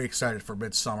very, very excited for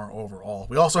Midsommar overall.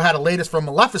 We also had a latest from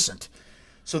Maleficent.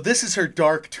 So this is her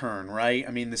dark turn, right?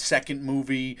 I mean, the second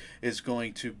movie is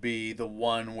going to be the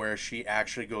one where she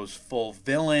actually goes full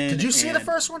villain. Did you see the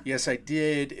first one? Yes, I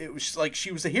did. It was like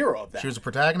she was the hero of that. She was a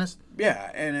protagonist?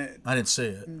 Yeah, and I didn't see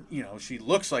it. You know, she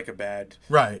looks like a bad,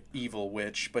 evil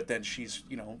witch, but then she's,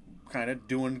 kind of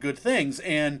doing good things.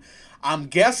 And I'm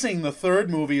guessing the third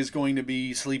movie is going to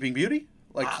be Sleeping Beauty.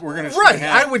 Like we're going to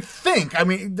I would think. I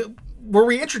mean. Were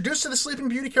we introduced to the Sleeping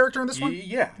Beauty character in this one?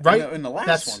 Yeah, right. In the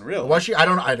last one, really. Was she? I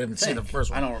don't know. I didn't see the first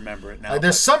one. I don't remember it now.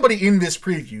 There's somebody in this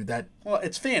preview that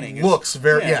it's Fanning. Looks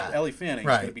very Ellie Fanning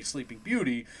is going to be Sleeping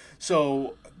Beauty.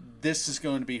 So this is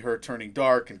going to be her turning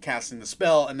dark and casting the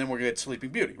spell, and then we're going to get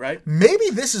Sleeping Beauty, right? Maybe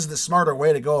this is the smarter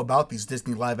way to go about these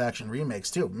Disney live-action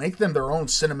remakes, too. Make them their own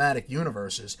cinematic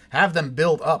universes. Have them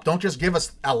build up. Don't just give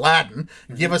us Aladdin.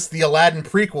 Give us the Aladdin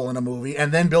prequel in a movie,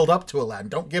 and then build up to Aladdin.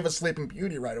 Don't give us Sleeping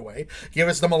Beauty right away. Give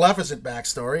us the Maleficent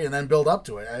backstory, and then build up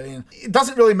to it. I mean, it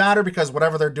doesn't really matter because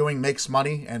whatever they're doing makes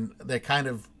money, and they kind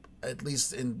of... At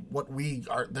least in what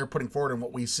they're putting forward and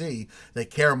what we see, they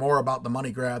care more about the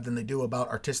money grab than they do about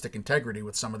artistic integrity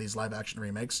with some of these live action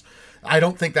remakes. I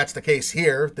don't think that's the case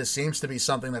here. This seems to be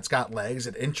something that's got legs.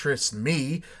 It interests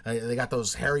me. They got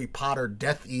those Harry Potter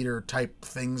Death Eater type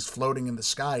things floating in the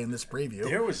sky in this preview.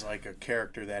 There was like a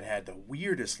character that had the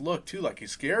weirdest look too, like a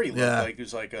scary look, like it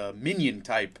was like a minion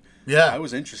type. Yeah, I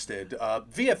was interested.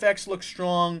 VFX looks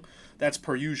strong. That's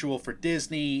per usual for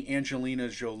Disney. Angelina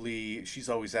Jolie, she's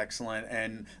always excellent.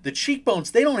 And the cheekbones,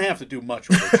 they don't have to do much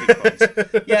with their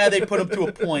cheekbones. Yeah, they put them to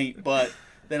a point, but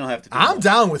they don't have to do I'm much.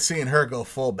 down with seeing her go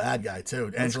full bad guy,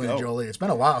 too. Angelina Jolie. It's been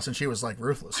a while since she was, like,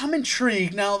 ruthless. I'm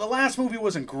intrigued. Now, the last movie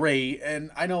wasn't great, and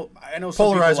I know some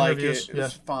Polarizing people like reviews, it. It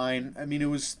was fine. I mean, it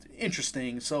was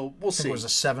interesting, so we'll see. It was a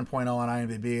 7.0 on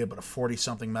IMDb, but a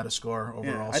 40-something Metascore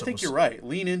overall. Yeah, I think you're right.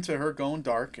 Lean into her going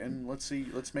dark, and let's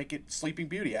make it Sleeping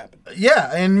Beauty happen.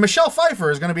 Yeah, and Michelle Pfeiffer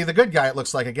is going to be the good guy, it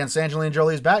looks like, against Angelina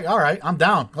Jolie's bad. All right, I'm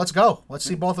down. Let's go. Let's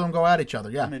see both of them go at each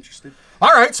other. Yeah, I'm interested.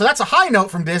 All right, so that's a high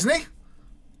note from Disney.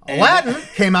 Aladdin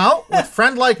came out with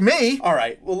Friend Like Me. All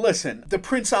right, well, listen. The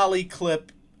Prince Ali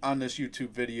clip, on this YouTube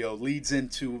video leads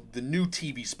into the new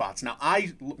TV spots. Now,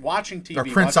 watching TV... Or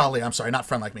Prince Ali, I'm sorry, not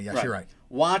Friend Like Me. Yes, you're right.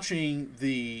 Watching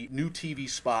the new TV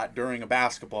spot during a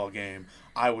basketball game,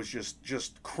 I was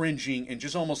just cringing and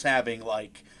just almost having,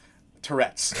 like,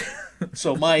 Tourette's.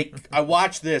 So, Mike, I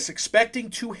watched this expecting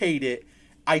to hate it.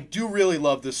 I do really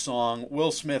love this song.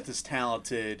 Will Smith is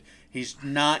talented. He's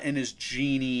not in his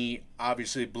genie,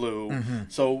 obviously blue. Mm-hmm.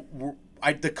 So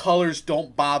the colors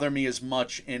don't bother me as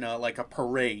much in a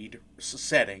parade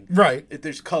setting. Right.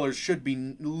 There's colors should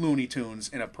be Looney Tunes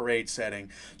in a parade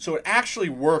setting. So it actually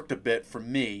worked a bit for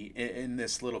me in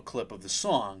this little clip of the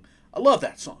song. I love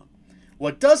that song.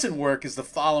 What doesn't work is the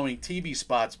following TV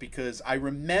spots, because I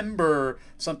remember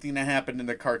something that happened in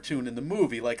the cartoon in the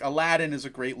movie. Like, Aladdin is a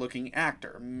great-looking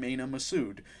actor, Mena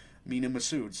Massoud,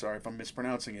 sorry if I'm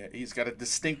mispronouncing it. He's got a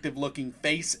distinctive-looking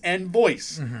face and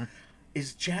voice. Mm-hmm.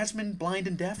 Is Jasmine blind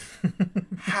and deaf?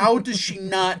 How does she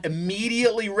not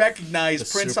immediately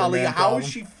recognize Prince Ali? How is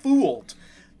she fooled?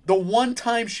 The one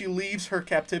time she leaves her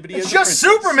captivity as a princess. It's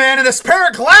just Superman in a pair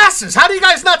of glasses. How do you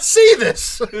guys not see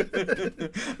this?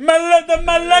 The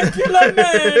Molecular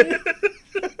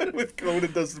Man. With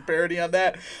Conan does the parody on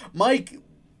that. Mike,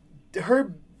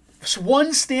 her one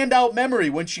standout memory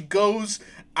when she goes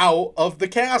out of the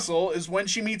castle is when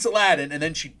she meets Aladdin, and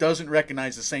then she doesn't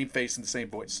recognize the same face and the same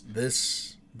voice.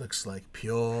 This looks like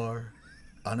pure,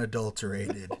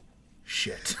 unadulterated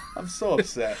shit. I'm so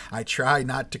upset. I try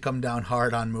not to come down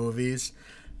hard on movies.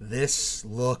 This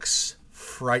looks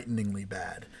frighteningly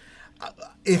bad.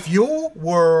 If you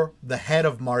were the head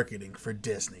of marketing for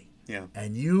Disney,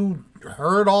 and you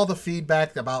heard all the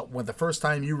feedback about when the first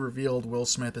time you revealed Will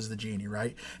Smith as the genie,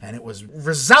 right? And it was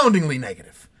resoundingly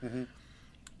negative. Mm-hmm.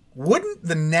 Wouldn't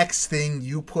the next thing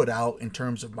you put out in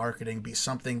terms of marketing be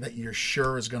something that you're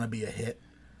sure is going to be a hit?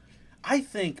 I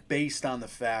think based on the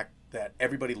fact that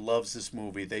everybody loves this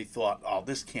movie, they thought, oh,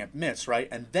 this can't miss, right?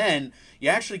 And then you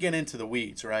actually get into the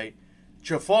weeds, right?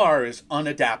 Jafar is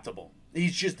unadaptable.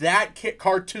 He's just that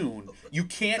cartoon. You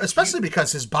can't... Especially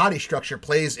because his body structure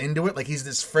plays into it. Like, he's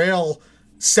this frail,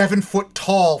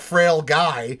 7-foot-tall, frail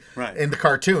guy in the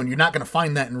cartoon. You're not going to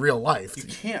find that in real life. You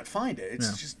can't find it.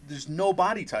 It's just... There's no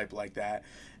body type like that.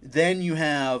 Then you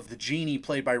have the genie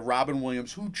played by Robin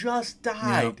Williams, who just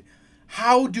died. Yeah.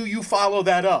 How do you follow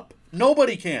that up?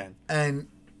 Nobody can. And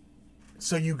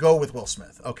so you go with Will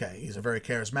Smith. Okay, he's a very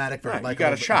charismatic, very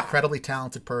likable, incredibly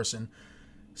talented person.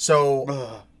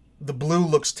 So the blue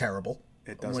looks terrible.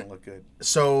 It doesn't look good.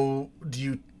 So do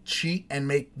you cheat and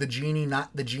make the genie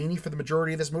not the genie for the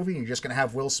majority of this movie? You're just going to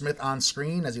have Will Smith on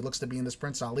screen as he looks to be in this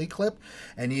Prince Ali clip.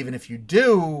 And even if you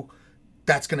do,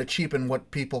 that's going to cheapen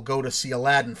what people go to see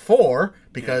Aladdin for,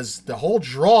 because the whole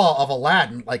draw of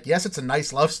Aladdin, like, yes, it's a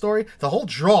nice love story. The whole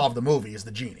draw of the movie is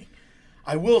the genie.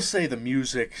 I will say the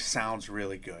music sounds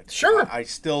really good. Sure,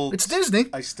 it's Disney.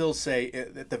 I still say,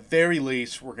 at the very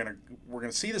least, we're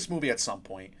gonna see this movie at some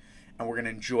point, and we're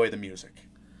gonna enjoy the music.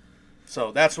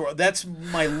 So that's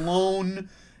my lone,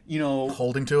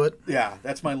 holding to it. Yeah,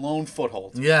 that's my lone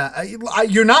foothold. Yeah,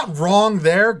 you're not wrong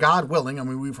there. God willing. I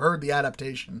mean, we've heard the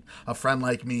adaptation of Friend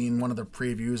Like Me in one of the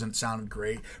previews, and it sounded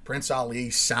great. Prince Ali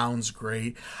sounds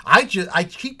great. I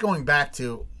keep going back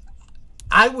to.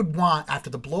 I would want, after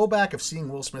the blowback of seeing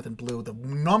Will Smith in blue, the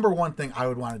number one thing I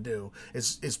would want to do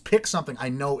is pick something I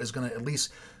know is going to at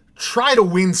least try to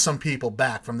win some people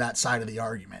back from that side of the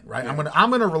argument, right? Yeah.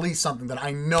 I'm gonna release something that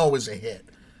I know is a hit,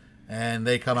 and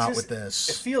they come out with this.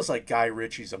 It feels like Guy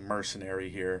Ritchie's a mercenary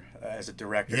here as a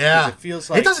director. Yeah, it feels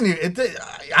like it doesn't even.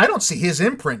 I don't see his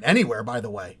imprint anywhere. By the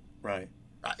way, right?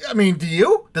 I mean, do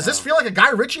you? Does this feel like a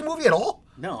Guy Ritchie movie at all?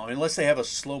 No, unless they have a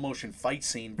slow motion fight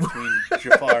scene between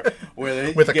Jafar where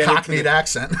they with a cockneyed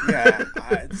accent. Yeah,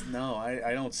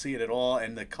 I don't see it at all,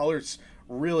 and the colors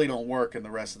really don't work in the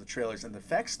rest of the trailers, and the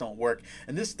effects don't work.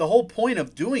 And the whole point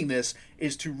of doing this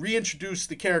is to reintroduce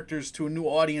the characters to a new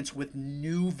audience with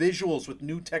new visuals, with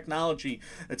new technology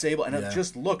that's able, and it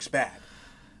just looks bad.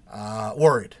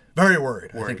 Worried, very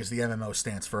worried. I think is the MMO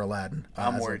stance for Aladdin.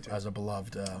 I'm worried as a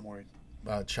beloved. I'm worried.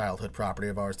 Childhood property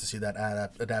of ours to see that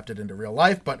adapted into real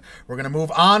life. But we're going to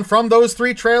move on from those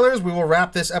three trailers. We will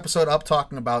wrap this episode up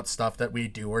talking about stuff that we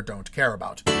do or don't care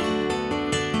about.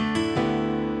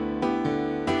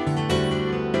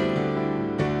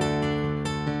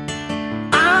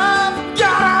 I've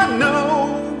gotta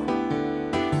know,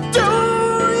 do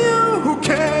you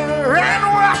care, and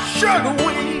why should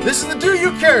we? This is the Do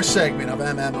You Care segment of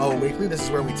MMO Weekly. This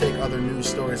is where we take other news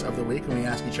stories of the week and we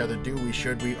ask each other, do we,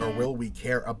 should we, or will we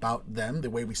care about them? The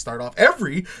way we start off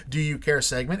every Do You Care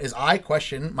segment is I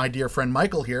question my dear friend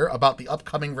Michael here about the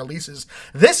upcoming releases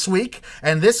this week.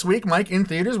 And this week, Mike, in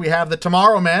theaters, we have The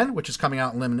Tomorrow Man, which is coming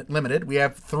out limited. We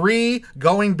have 3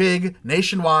 going big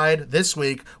nationwide this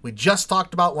week. We just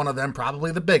talked about one of them,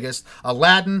 probably the biggest,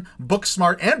 Aladdin,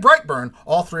 Booksmart, and Brightburn,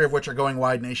 all 3 of which are going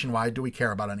wide nationwide. Do we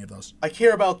care about any of those? I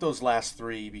care about those last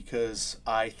 3 because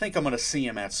I think I'm going to see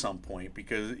them at some point,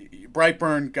 because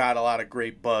Brightburn got a lot of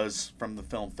great buzz from the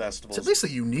film festivals. It's at least a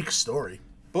unique story.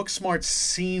 Booksmart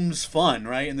seems fun,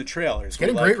 right, in the trailers. It's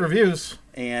getting great reviews.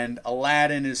 And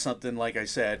Aladdin is something, like I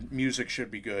said, music should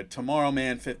be good. Tomorrow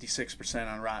Man, 56%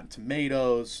 on Rotten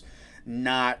Tomatoes.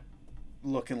 Not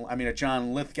looking, I mean, a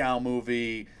John Lithgow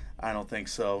movie, I don't think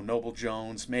so. Noble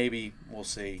Jones, maybe, we'll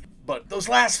see. But those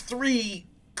last 3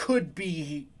 could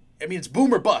be, I mean, it's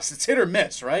boom or bust. It's hit or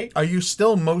miss, right? Are you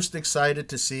still most excited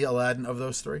to see Aladdin of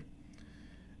those 3?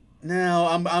 No,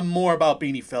 I'm more about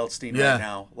Beanie Feldstein right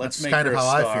now. Let's that's make kind her of a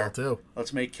how star. I feel too.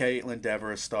 Let's make Caitlin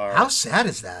Dever a star. How sad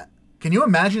is that? Can you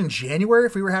imagine in January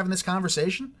if we were having this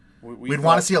conversation? We'd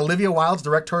want to see Olivia Wilde's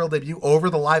directorial debut over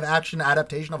the live-action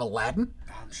adaptation of Aladdin?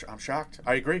 I'm shocked.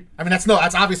 I agree. I mean, that's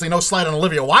obviously no slight on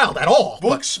Olivia Wilde at all.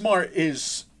 Booksmart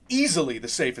is easily the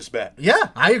safest bet. Yeah,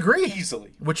 I agree.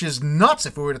 Easily. Which is nuts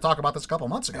if we were to talk about this a couple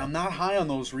months ago. And I'm not high on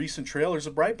those recent trailers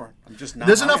of Brightburn. I'm just not.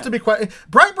 There's enough to be quite...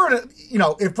 Brightburn,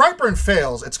 if Brightburn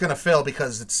fails, it's going to fail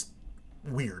because it's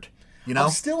weird.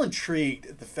 I'm still intrigued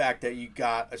at the fact that you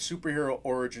got a superhero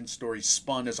origin story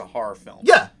spun as a horror film.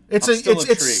 Yeah, it's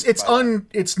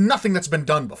nothing that's been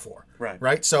done before.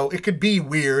 Right. So it could be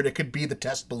weird. It could be the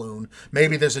test balloon.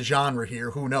 Maybe there's a genre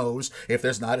here. Who knows? If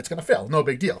there's not, it's going to fail. No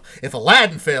big deal. If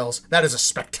Aladdin fails, that is a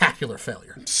spectacular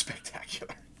failure.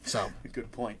 Spectacular. So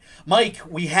good point, Mike.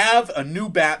 We have a new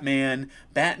Batman,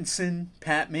 Pattinson.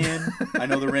 I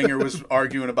know the Ringer was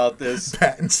arguing about this.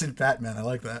 Pattinson, Batman. I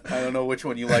like that. I don't know which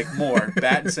one you like more,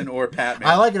 Pattinson or Patman.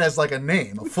 I like it as like a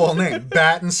name, a full name,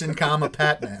 Pattinson,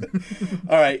 Patman.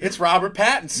 All right, it's Robert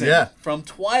Pattinson. From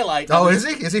Twilight. Oh, is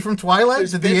he? Is he from Twilight?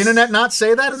 Did the internet not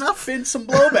say that enough? Been some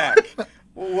blowback.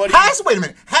 Wait a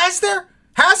minute. Has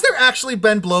there actually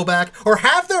been blowback, or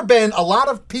have there been a lot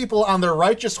of people on their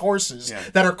righteous horses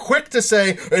that are quick to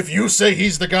say, if you say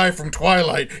he's the guy from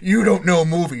Twilight, you don't know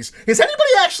movies? Is anybody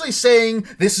actually saying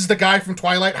this is the guy from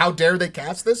Twilight? How dare they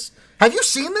cast this? Have you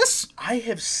seen this? I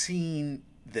have seen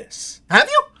this. Have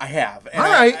you? I have. And all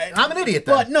right, I'm an idiot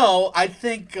then. But no, I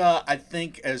think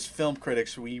as film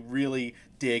critics, we really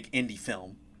dig indie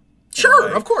film. Sure,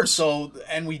 of course. So,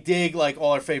 and we dig like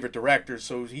all our favorite directors.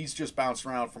 So he's just bounced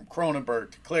around from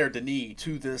Cronenberg to Claire Denis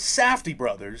to the Safdie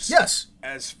brothers. Yes.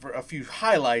 As for a few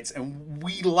highlights, and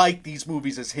we like these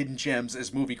movies as hidden gems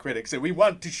as movie critics, and we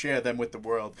want to share them with the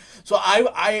world. So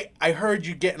I heard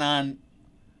you getting on.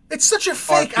 It's such a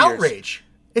fake outrage.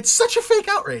 It's such a fake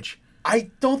outrage.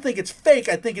 I don't think it's fake.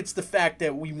 I think it's the fact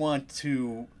that we want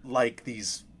to like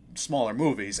these smaller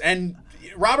movies, and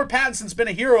Robert Pattinson's been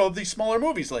a hero of these smaller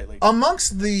movies lately.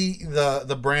 Amongst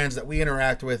the brands that we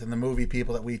interact with and the movie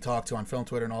people that we talk to on Film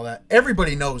Twitter and all that,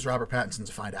 everybody knows Robert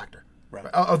Pattinson's a fine actor. Right.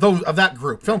 Of that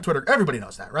group, Film Twitter, everybody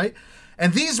knows that, right?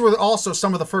 And these were also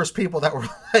some of the first people that were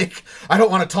like, I don't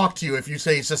want to talk to you if you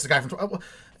say he's just the guy from...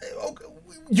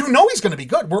 You know he's going to be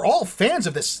good. We're all fans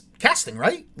of this casting,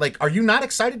 right? Like, are you not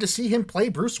excited to see him play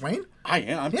Bruce Wayne? I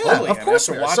am. I'm totally. Of course,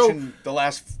 after watching the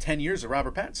last 10 years of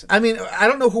Robert Pattinson. I mean, I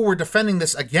don't know who we're defending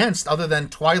this against, other than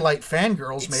Twilight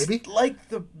fangirls, it's maybe. Like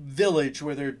The Village,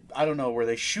 where were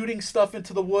they shooting stuff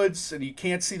into the woods and you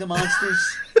can't see the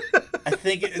monsters? I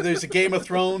think there's a Game of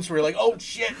Thrones where you're like, oh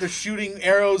shit, they're shooting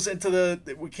arrows into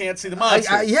we can't see the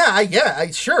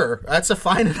monsters. Sure. That's a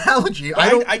fine analogy.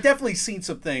 I definitely seen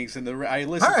some things, and I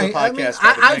listened to the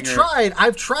podcast.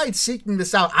 I've tried seeking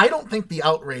this out. I don't think the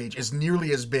outrage is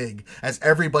nearly as big as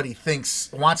everybody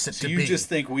wants it to be. You just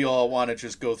think we all want to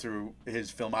just go through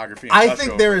his filmography? And I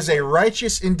think there is a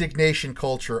righteous indignation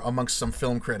culture amongst some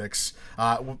film critics.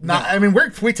 I mean,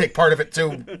 we take part of it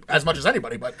too, as much as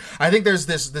anybody. But I think there's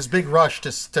this big rush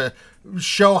to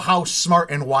show how smart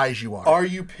and wise you are. Are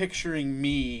you picturing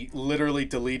me literally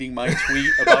deleting my tweet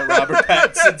about Robert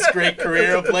Pattinson's great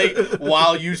career of late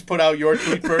while you put out your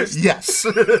tweet first? Yes.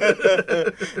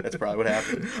 That's probably what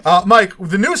happened. Mike,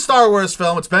 the new Star Wars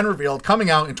film, it's been revealed, coming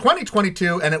out in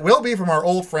 2022, and it will be from our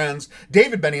old friends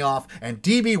David Benioff and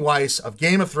D.B. Weiss of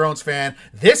Game of Thrones fan.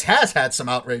 This has had some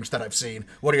outrage that I've seen.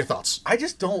 What are your thoughts? I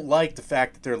just don't like the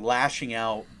fact that they're lashing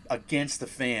out against the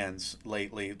fans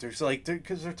lately.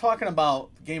 Because they're talking about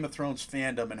Game of Thrones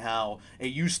fandom and how it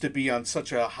used to be on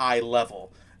such a high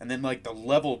level, and then like the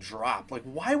level dropped. Like,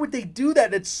 why would they do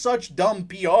that? It's such dumb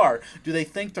PR. Do they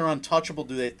think they're untouchable?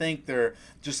 Do they think they're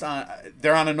just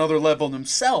they're on another level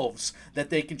themselves that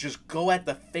they can just go at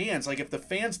the fans? Like, if the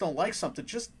fans don't like something,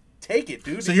 just take it,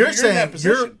 dude. So you're in that saying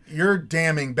position. you're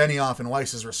damning Benioff and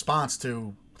Weiss's response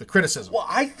to the criticism. Well,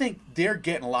 I think they're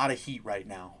getting a lot of heat right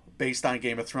now based on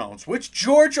Game of Thrones, which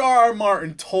George R.R.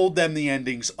 Martin told them the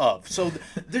endings of. So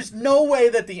there's no way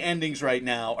that the endings right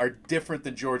now are different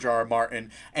than George R.R. Martin.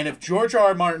 And if George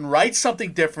R.R. Martin writes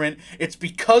something different, it's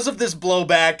because of this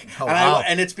blowback,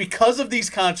 and it's because of these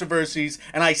controversies,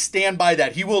 and I stand by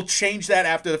that. He will change that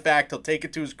after the fact. He'll take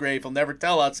it to his grave. He'll never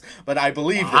tell us, but I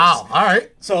believe this. Wow, all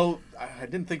right. So I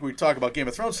didn't think we'd talk about Game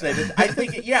of Thrones today, but I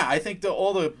think, I think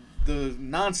all the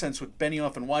nonsense with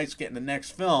Benioff and Weiss getting the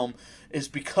next film is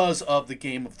because of the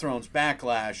Game of Thrones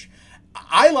backlash.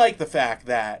 I like the fact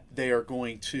that they are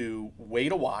going to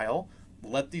wait a while,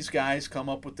 let these guys come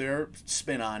up with their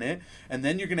spin on it, and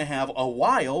then you're going to have a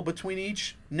while between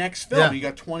each next film. Yeah. You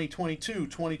got 2022,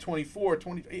 2024,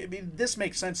 I mean, this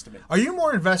makes sense to me. Are you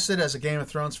more invested as a Game of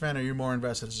Thrones fan, or are you more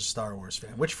invested as a Star Wars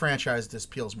fan? Which franchise this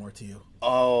appeals more to you?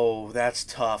 Oh, that's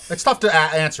tough. It's tough to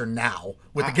answer now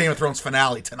with the Game of Thrones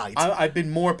finale tonight. I've been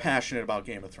more passionate about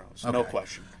Game of Thrones, no Okay.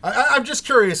 question. I'm just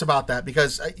curious about that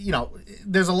because,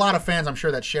 there's a lot of fans, I'm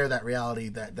sure, that share that reality,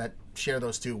 that share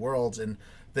those two worlds, and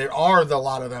there are a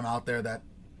lot of them out there that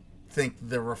think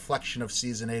the reflection of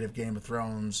Season 8 of Game of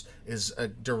Thrones is a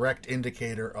direct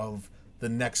indicator of the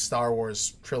next Star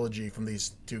Wars trilogy from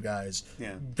these two guys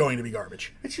going to be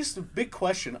garbage. It's just a big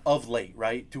question of late,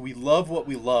 right? Do we love what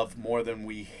we love more than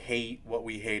we hate what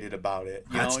we hated about it?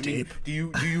 That's deep.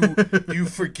 Do you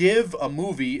forgive a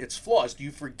movie its flaws? Do you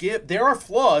forgive? There are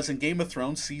flaws in Game of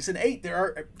Thrones season 8. There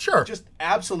are just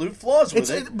absolute flaws with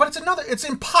it. But it's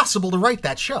impossible to write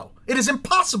that show. It is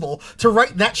impossible to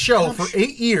write that show for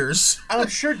 8 years. And I'm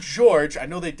sure George, I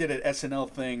know they did an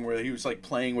SNL thing where he was like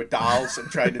playing with dolls and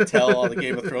trying to tell all the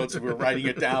Game of Thrones, and we were writing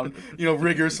it down,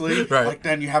 rigorously. Right. Like,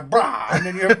 then you have brah, and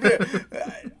then you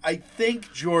have. I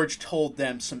think George told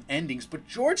them some endings, but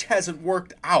George hasn't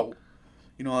worked out.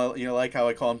 Like how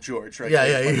I call him George, right?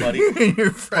 Yeah, my buddy. Your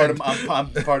friend.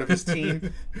 I'm part of his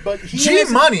team, but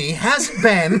G-Money has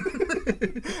been.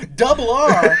 Double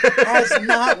R has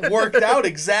not worked out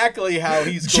exactly how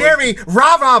he's going. Jerry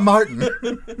Rava Martin.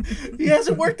 He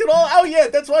hasn't worked it all out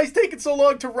yet. That's why he's taking so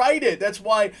long to write it. That's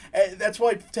why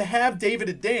to have David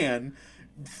and Dan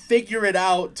figure it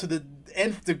out to the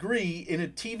nth degree in a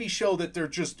TV show that they're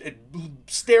just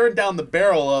staring down the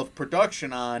barrel of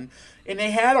production on, and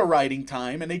they had a writing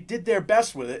time and they did their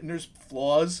best with it, and there's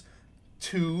flaws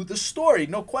to the story,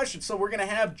 no question. So we're going to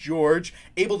have George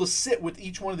able to sit with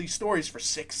each one of these stories for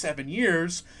 6-7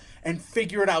 years and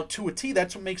figure it out to a T.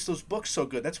 That's what makes those books so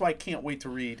good. That's why I can't wait to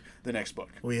read the next book.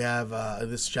 We have,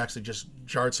 this actually just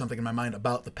jarred something in my mind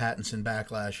about the Pattinson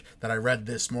backlash that I read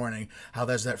this morning, how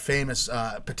there's that famous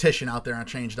petition out there on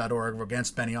change.org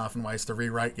against Benioff and Weiss to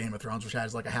rewrite Game of Thrones, which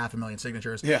has like 500,000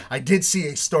 signatures. Yeah. I did see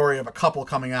a story of a couple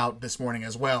coming out this morning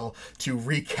as well to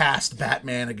recast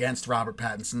Batman against Robert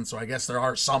Pattinson, so I guess there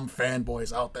are some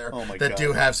fanboys out there that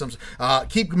do have some.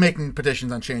 Keep making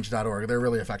petitions on change.org. They're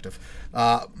really effective.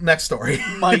 Next story.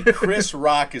 Chris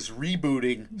Rock is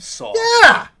rebooting Saw.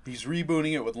 Yeah! He's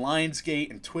rebooting it with Lionsgate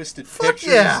and Twisted Fuck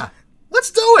Pictures. yeah!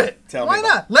 Let's do it. Why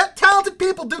not? Let talented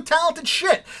people do talented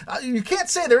shit. You can't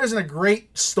say there isn't a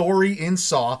great story in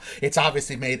Saw. It's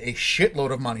obviously made a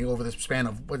shitload of money over the span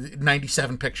of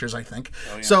 97 pictures, I think.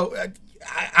 Oh, yeah. So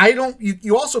I don't.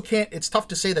 You also can't. It's tough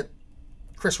to say that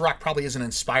Chris Rock probably isn't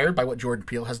inspired by what Jordan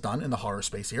Peele has done in the horror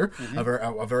space here.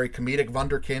 Mm-hmm. A very comedic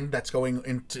wunderkind that's going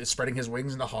into spreading his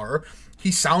wings into horror.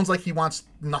 He sounds like he wants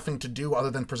nothing to do other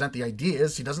than present the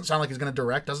ideas. He doesn't sound like he's going to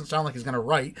direct, doesn't sound like he's going to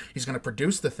write. He's going to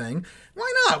produce the thing.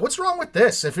 Why not? What's wrong with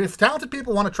this? If talented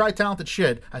people want to try talented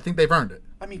shit, I think they've earned it.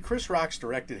 I mean, Chris Rock's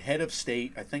directed Head of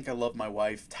State, I Think I Love My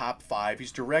Wife, Top 5.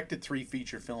 He's directed 3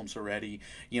 feature films already.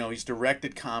 He's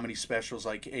directed comedy specials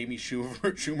like Amy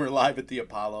Schumer Live at the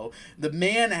Apollo. The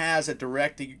man has a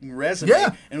directing resume.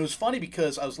 Yeah. And it was funny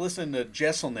because I was listening to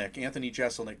Anthony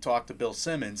Jeselnik, talk to Bill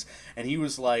Simmons, and he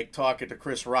was like talking to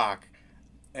Chris Rock.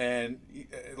 And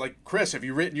like, Chris, have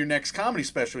you written your next comedy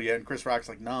special yet? And Chris Rock's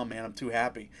like, no, man, I'm too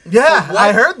happy. Yeah, so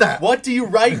I heard that. What do you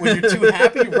write when you're too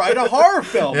happy? Write a horror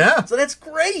film. Yeah. So that's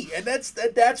great, and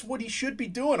that's what he should be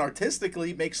doing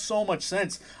artistically. It makes so much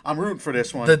sense. I'm rooting for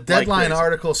this one. The Deadline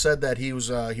article said that he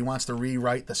wants to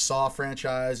rewrite the Saw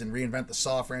franchise and reinvent the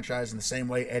Saw franchise in the same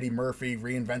way Eddie Murphy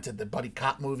reinvented the buddy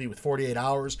cop movie with 48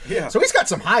 Hours. Yeah. So he's got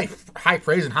some high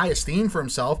praise and high esteem for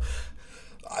himself.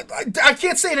 I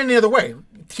can't say it any other way.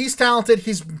 He's talented.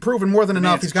 He's proven more than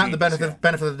enough. He's gotten the benefit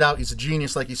of the doubt. He's a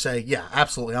genius, like you say. Yeah,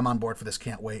 absolutely. I'm on board for this.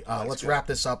 Can't wait. Let's wrap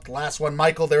this up. The last one,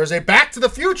 Michael. There is a Back to the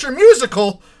Future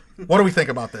musical. What do we think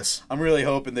about this? I'm really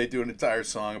hoping they do an entire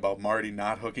song about Marty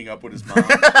not hooking up with his mom.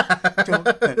 Don't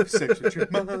have sex with your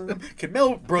mom. Can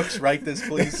Mel Brooks write this,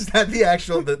 please? Is that the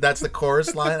actual? That's the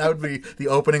chorus line. That would be the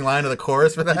opening line of the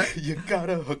chorus for that. You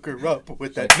gotta hook her up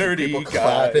with that nerdy People guy.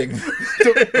 clapping.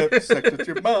 Don't have sex with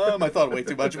your mom. I thought way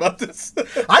too much about this.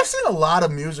 I've seen a lot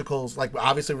of musicals. Like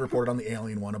obviously, we reported on the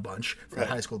Alien one a bunch. That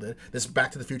high school did. This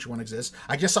Back to the Future one exists.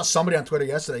 I just saw somebody on Twitter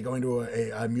yesterday going to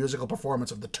a musical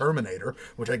performance of The Terminator,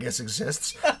 which I guess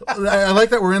exists. I like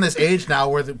that we're in this age now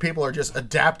where the people are just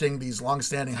adapting these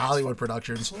long-standing Hollywood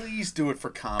productions. Please do it for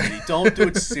comedy. Don't do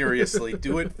it seriously.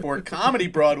 Do it for comedy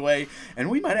Broadway, and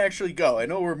we might actually go. I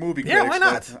know we're movie critics. Yeah, why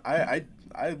not? But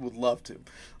I would love to.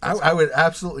 I would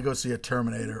absolutely go see a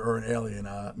Terminator or an Alien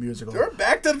musical. Or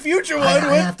Back to the Future one.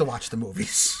 I have to watch the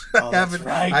movies. Oh, that's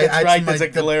right. That's right. There's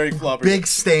like the Larry Flubber. Big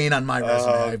stain on my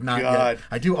resume. Oh, I've not God. yet.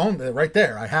 I do own them right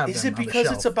there. I have Is them it on the because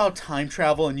shelf. it's about time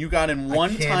travel and you got in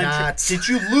one time cannot. Did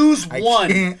you lose one?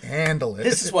 I can't handle it.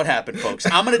 This is what happened, folks.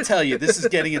 I'm going to tell you. This is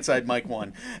getting inside Mike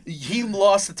 1. He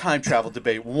lost the time travel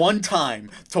debate one time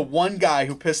to one guy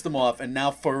who pissed him off, and now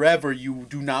forever you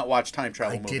do not watch time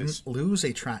travel I movies. didn't lose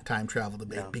a time travel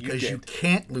debate No, you because you did.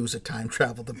 can't lose a time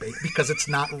travel debate because it's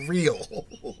not real.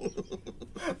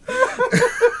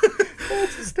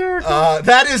 That's hysterical.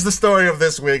 That is the story of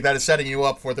this week. That is setting you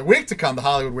up for the week to come, the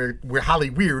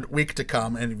Hollyweird week to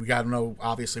come. And we got to know,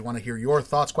 obviously, want to hear your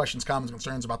thoughts, questions, comments,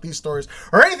 concerns about these stories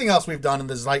or anything else we've done in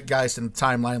the zeitgeist and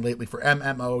timeline lately for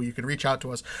MMO. You can reach out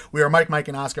to us. We are Mike,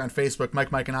 and Oscar on Facebook,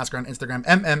 Mike, and Oscar on Instagram,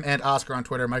 and Oscar on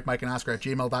Twitter, Mike, and Oscar at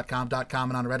gmail.com,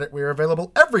 and on Reddit. We are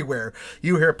available everywhere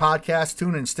you hear podcasts,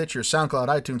 TuneIn, Stitcher, SoundCloud,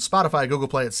 iTunes, Spotify, Google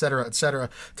Play, etc., etc.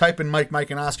 Type in Mike,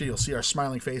 and Oscar. You'll see our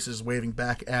smiling faces waving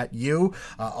back at you.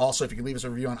 Also, if you can leave us a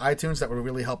review on iTunes, that would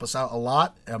really help us out a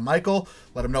lot. Michael,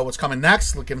 let him know what's coming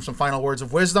next. Give him some final words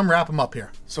of wisdom. Wrap him up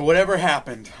here. So whatever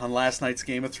happened on last night's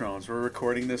Game of Thrones, we're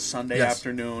recording this Sunday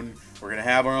afternoon. We're going to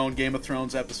have our own Game of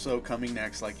Thrones episode coming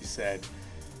next, like you said.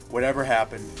 Whatever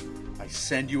happened, I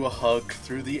send you a hug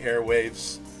through the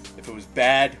airwaves. If it was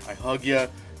bad, I hug you.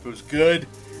 If it was good,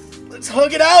 let's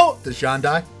hug it out. Does John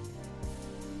die?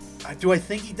 Do I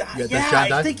think he died? Yeah, does John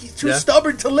die? I think he's too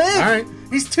stubborn to live. All right.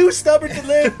 He's too stubborn to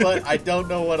live, but I don't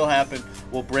know what'll happen.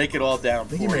 We'll break it all down I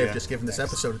think for you may you. have just given this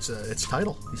episode its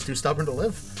title. He's too stubborn to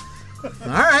live. All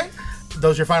right.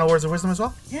 Those your final words of wisdom as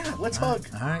well? Yeah, let's hug.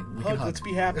 All right. We can hug. Let's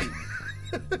be happy.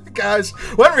 Guys,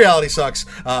 when reality sucks,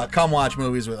 come watch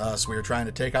movies with us. We are trying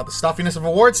to take out the stuffiness of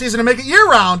award season and make it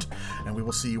year-round. And we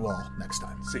will see you all next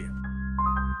time. See you.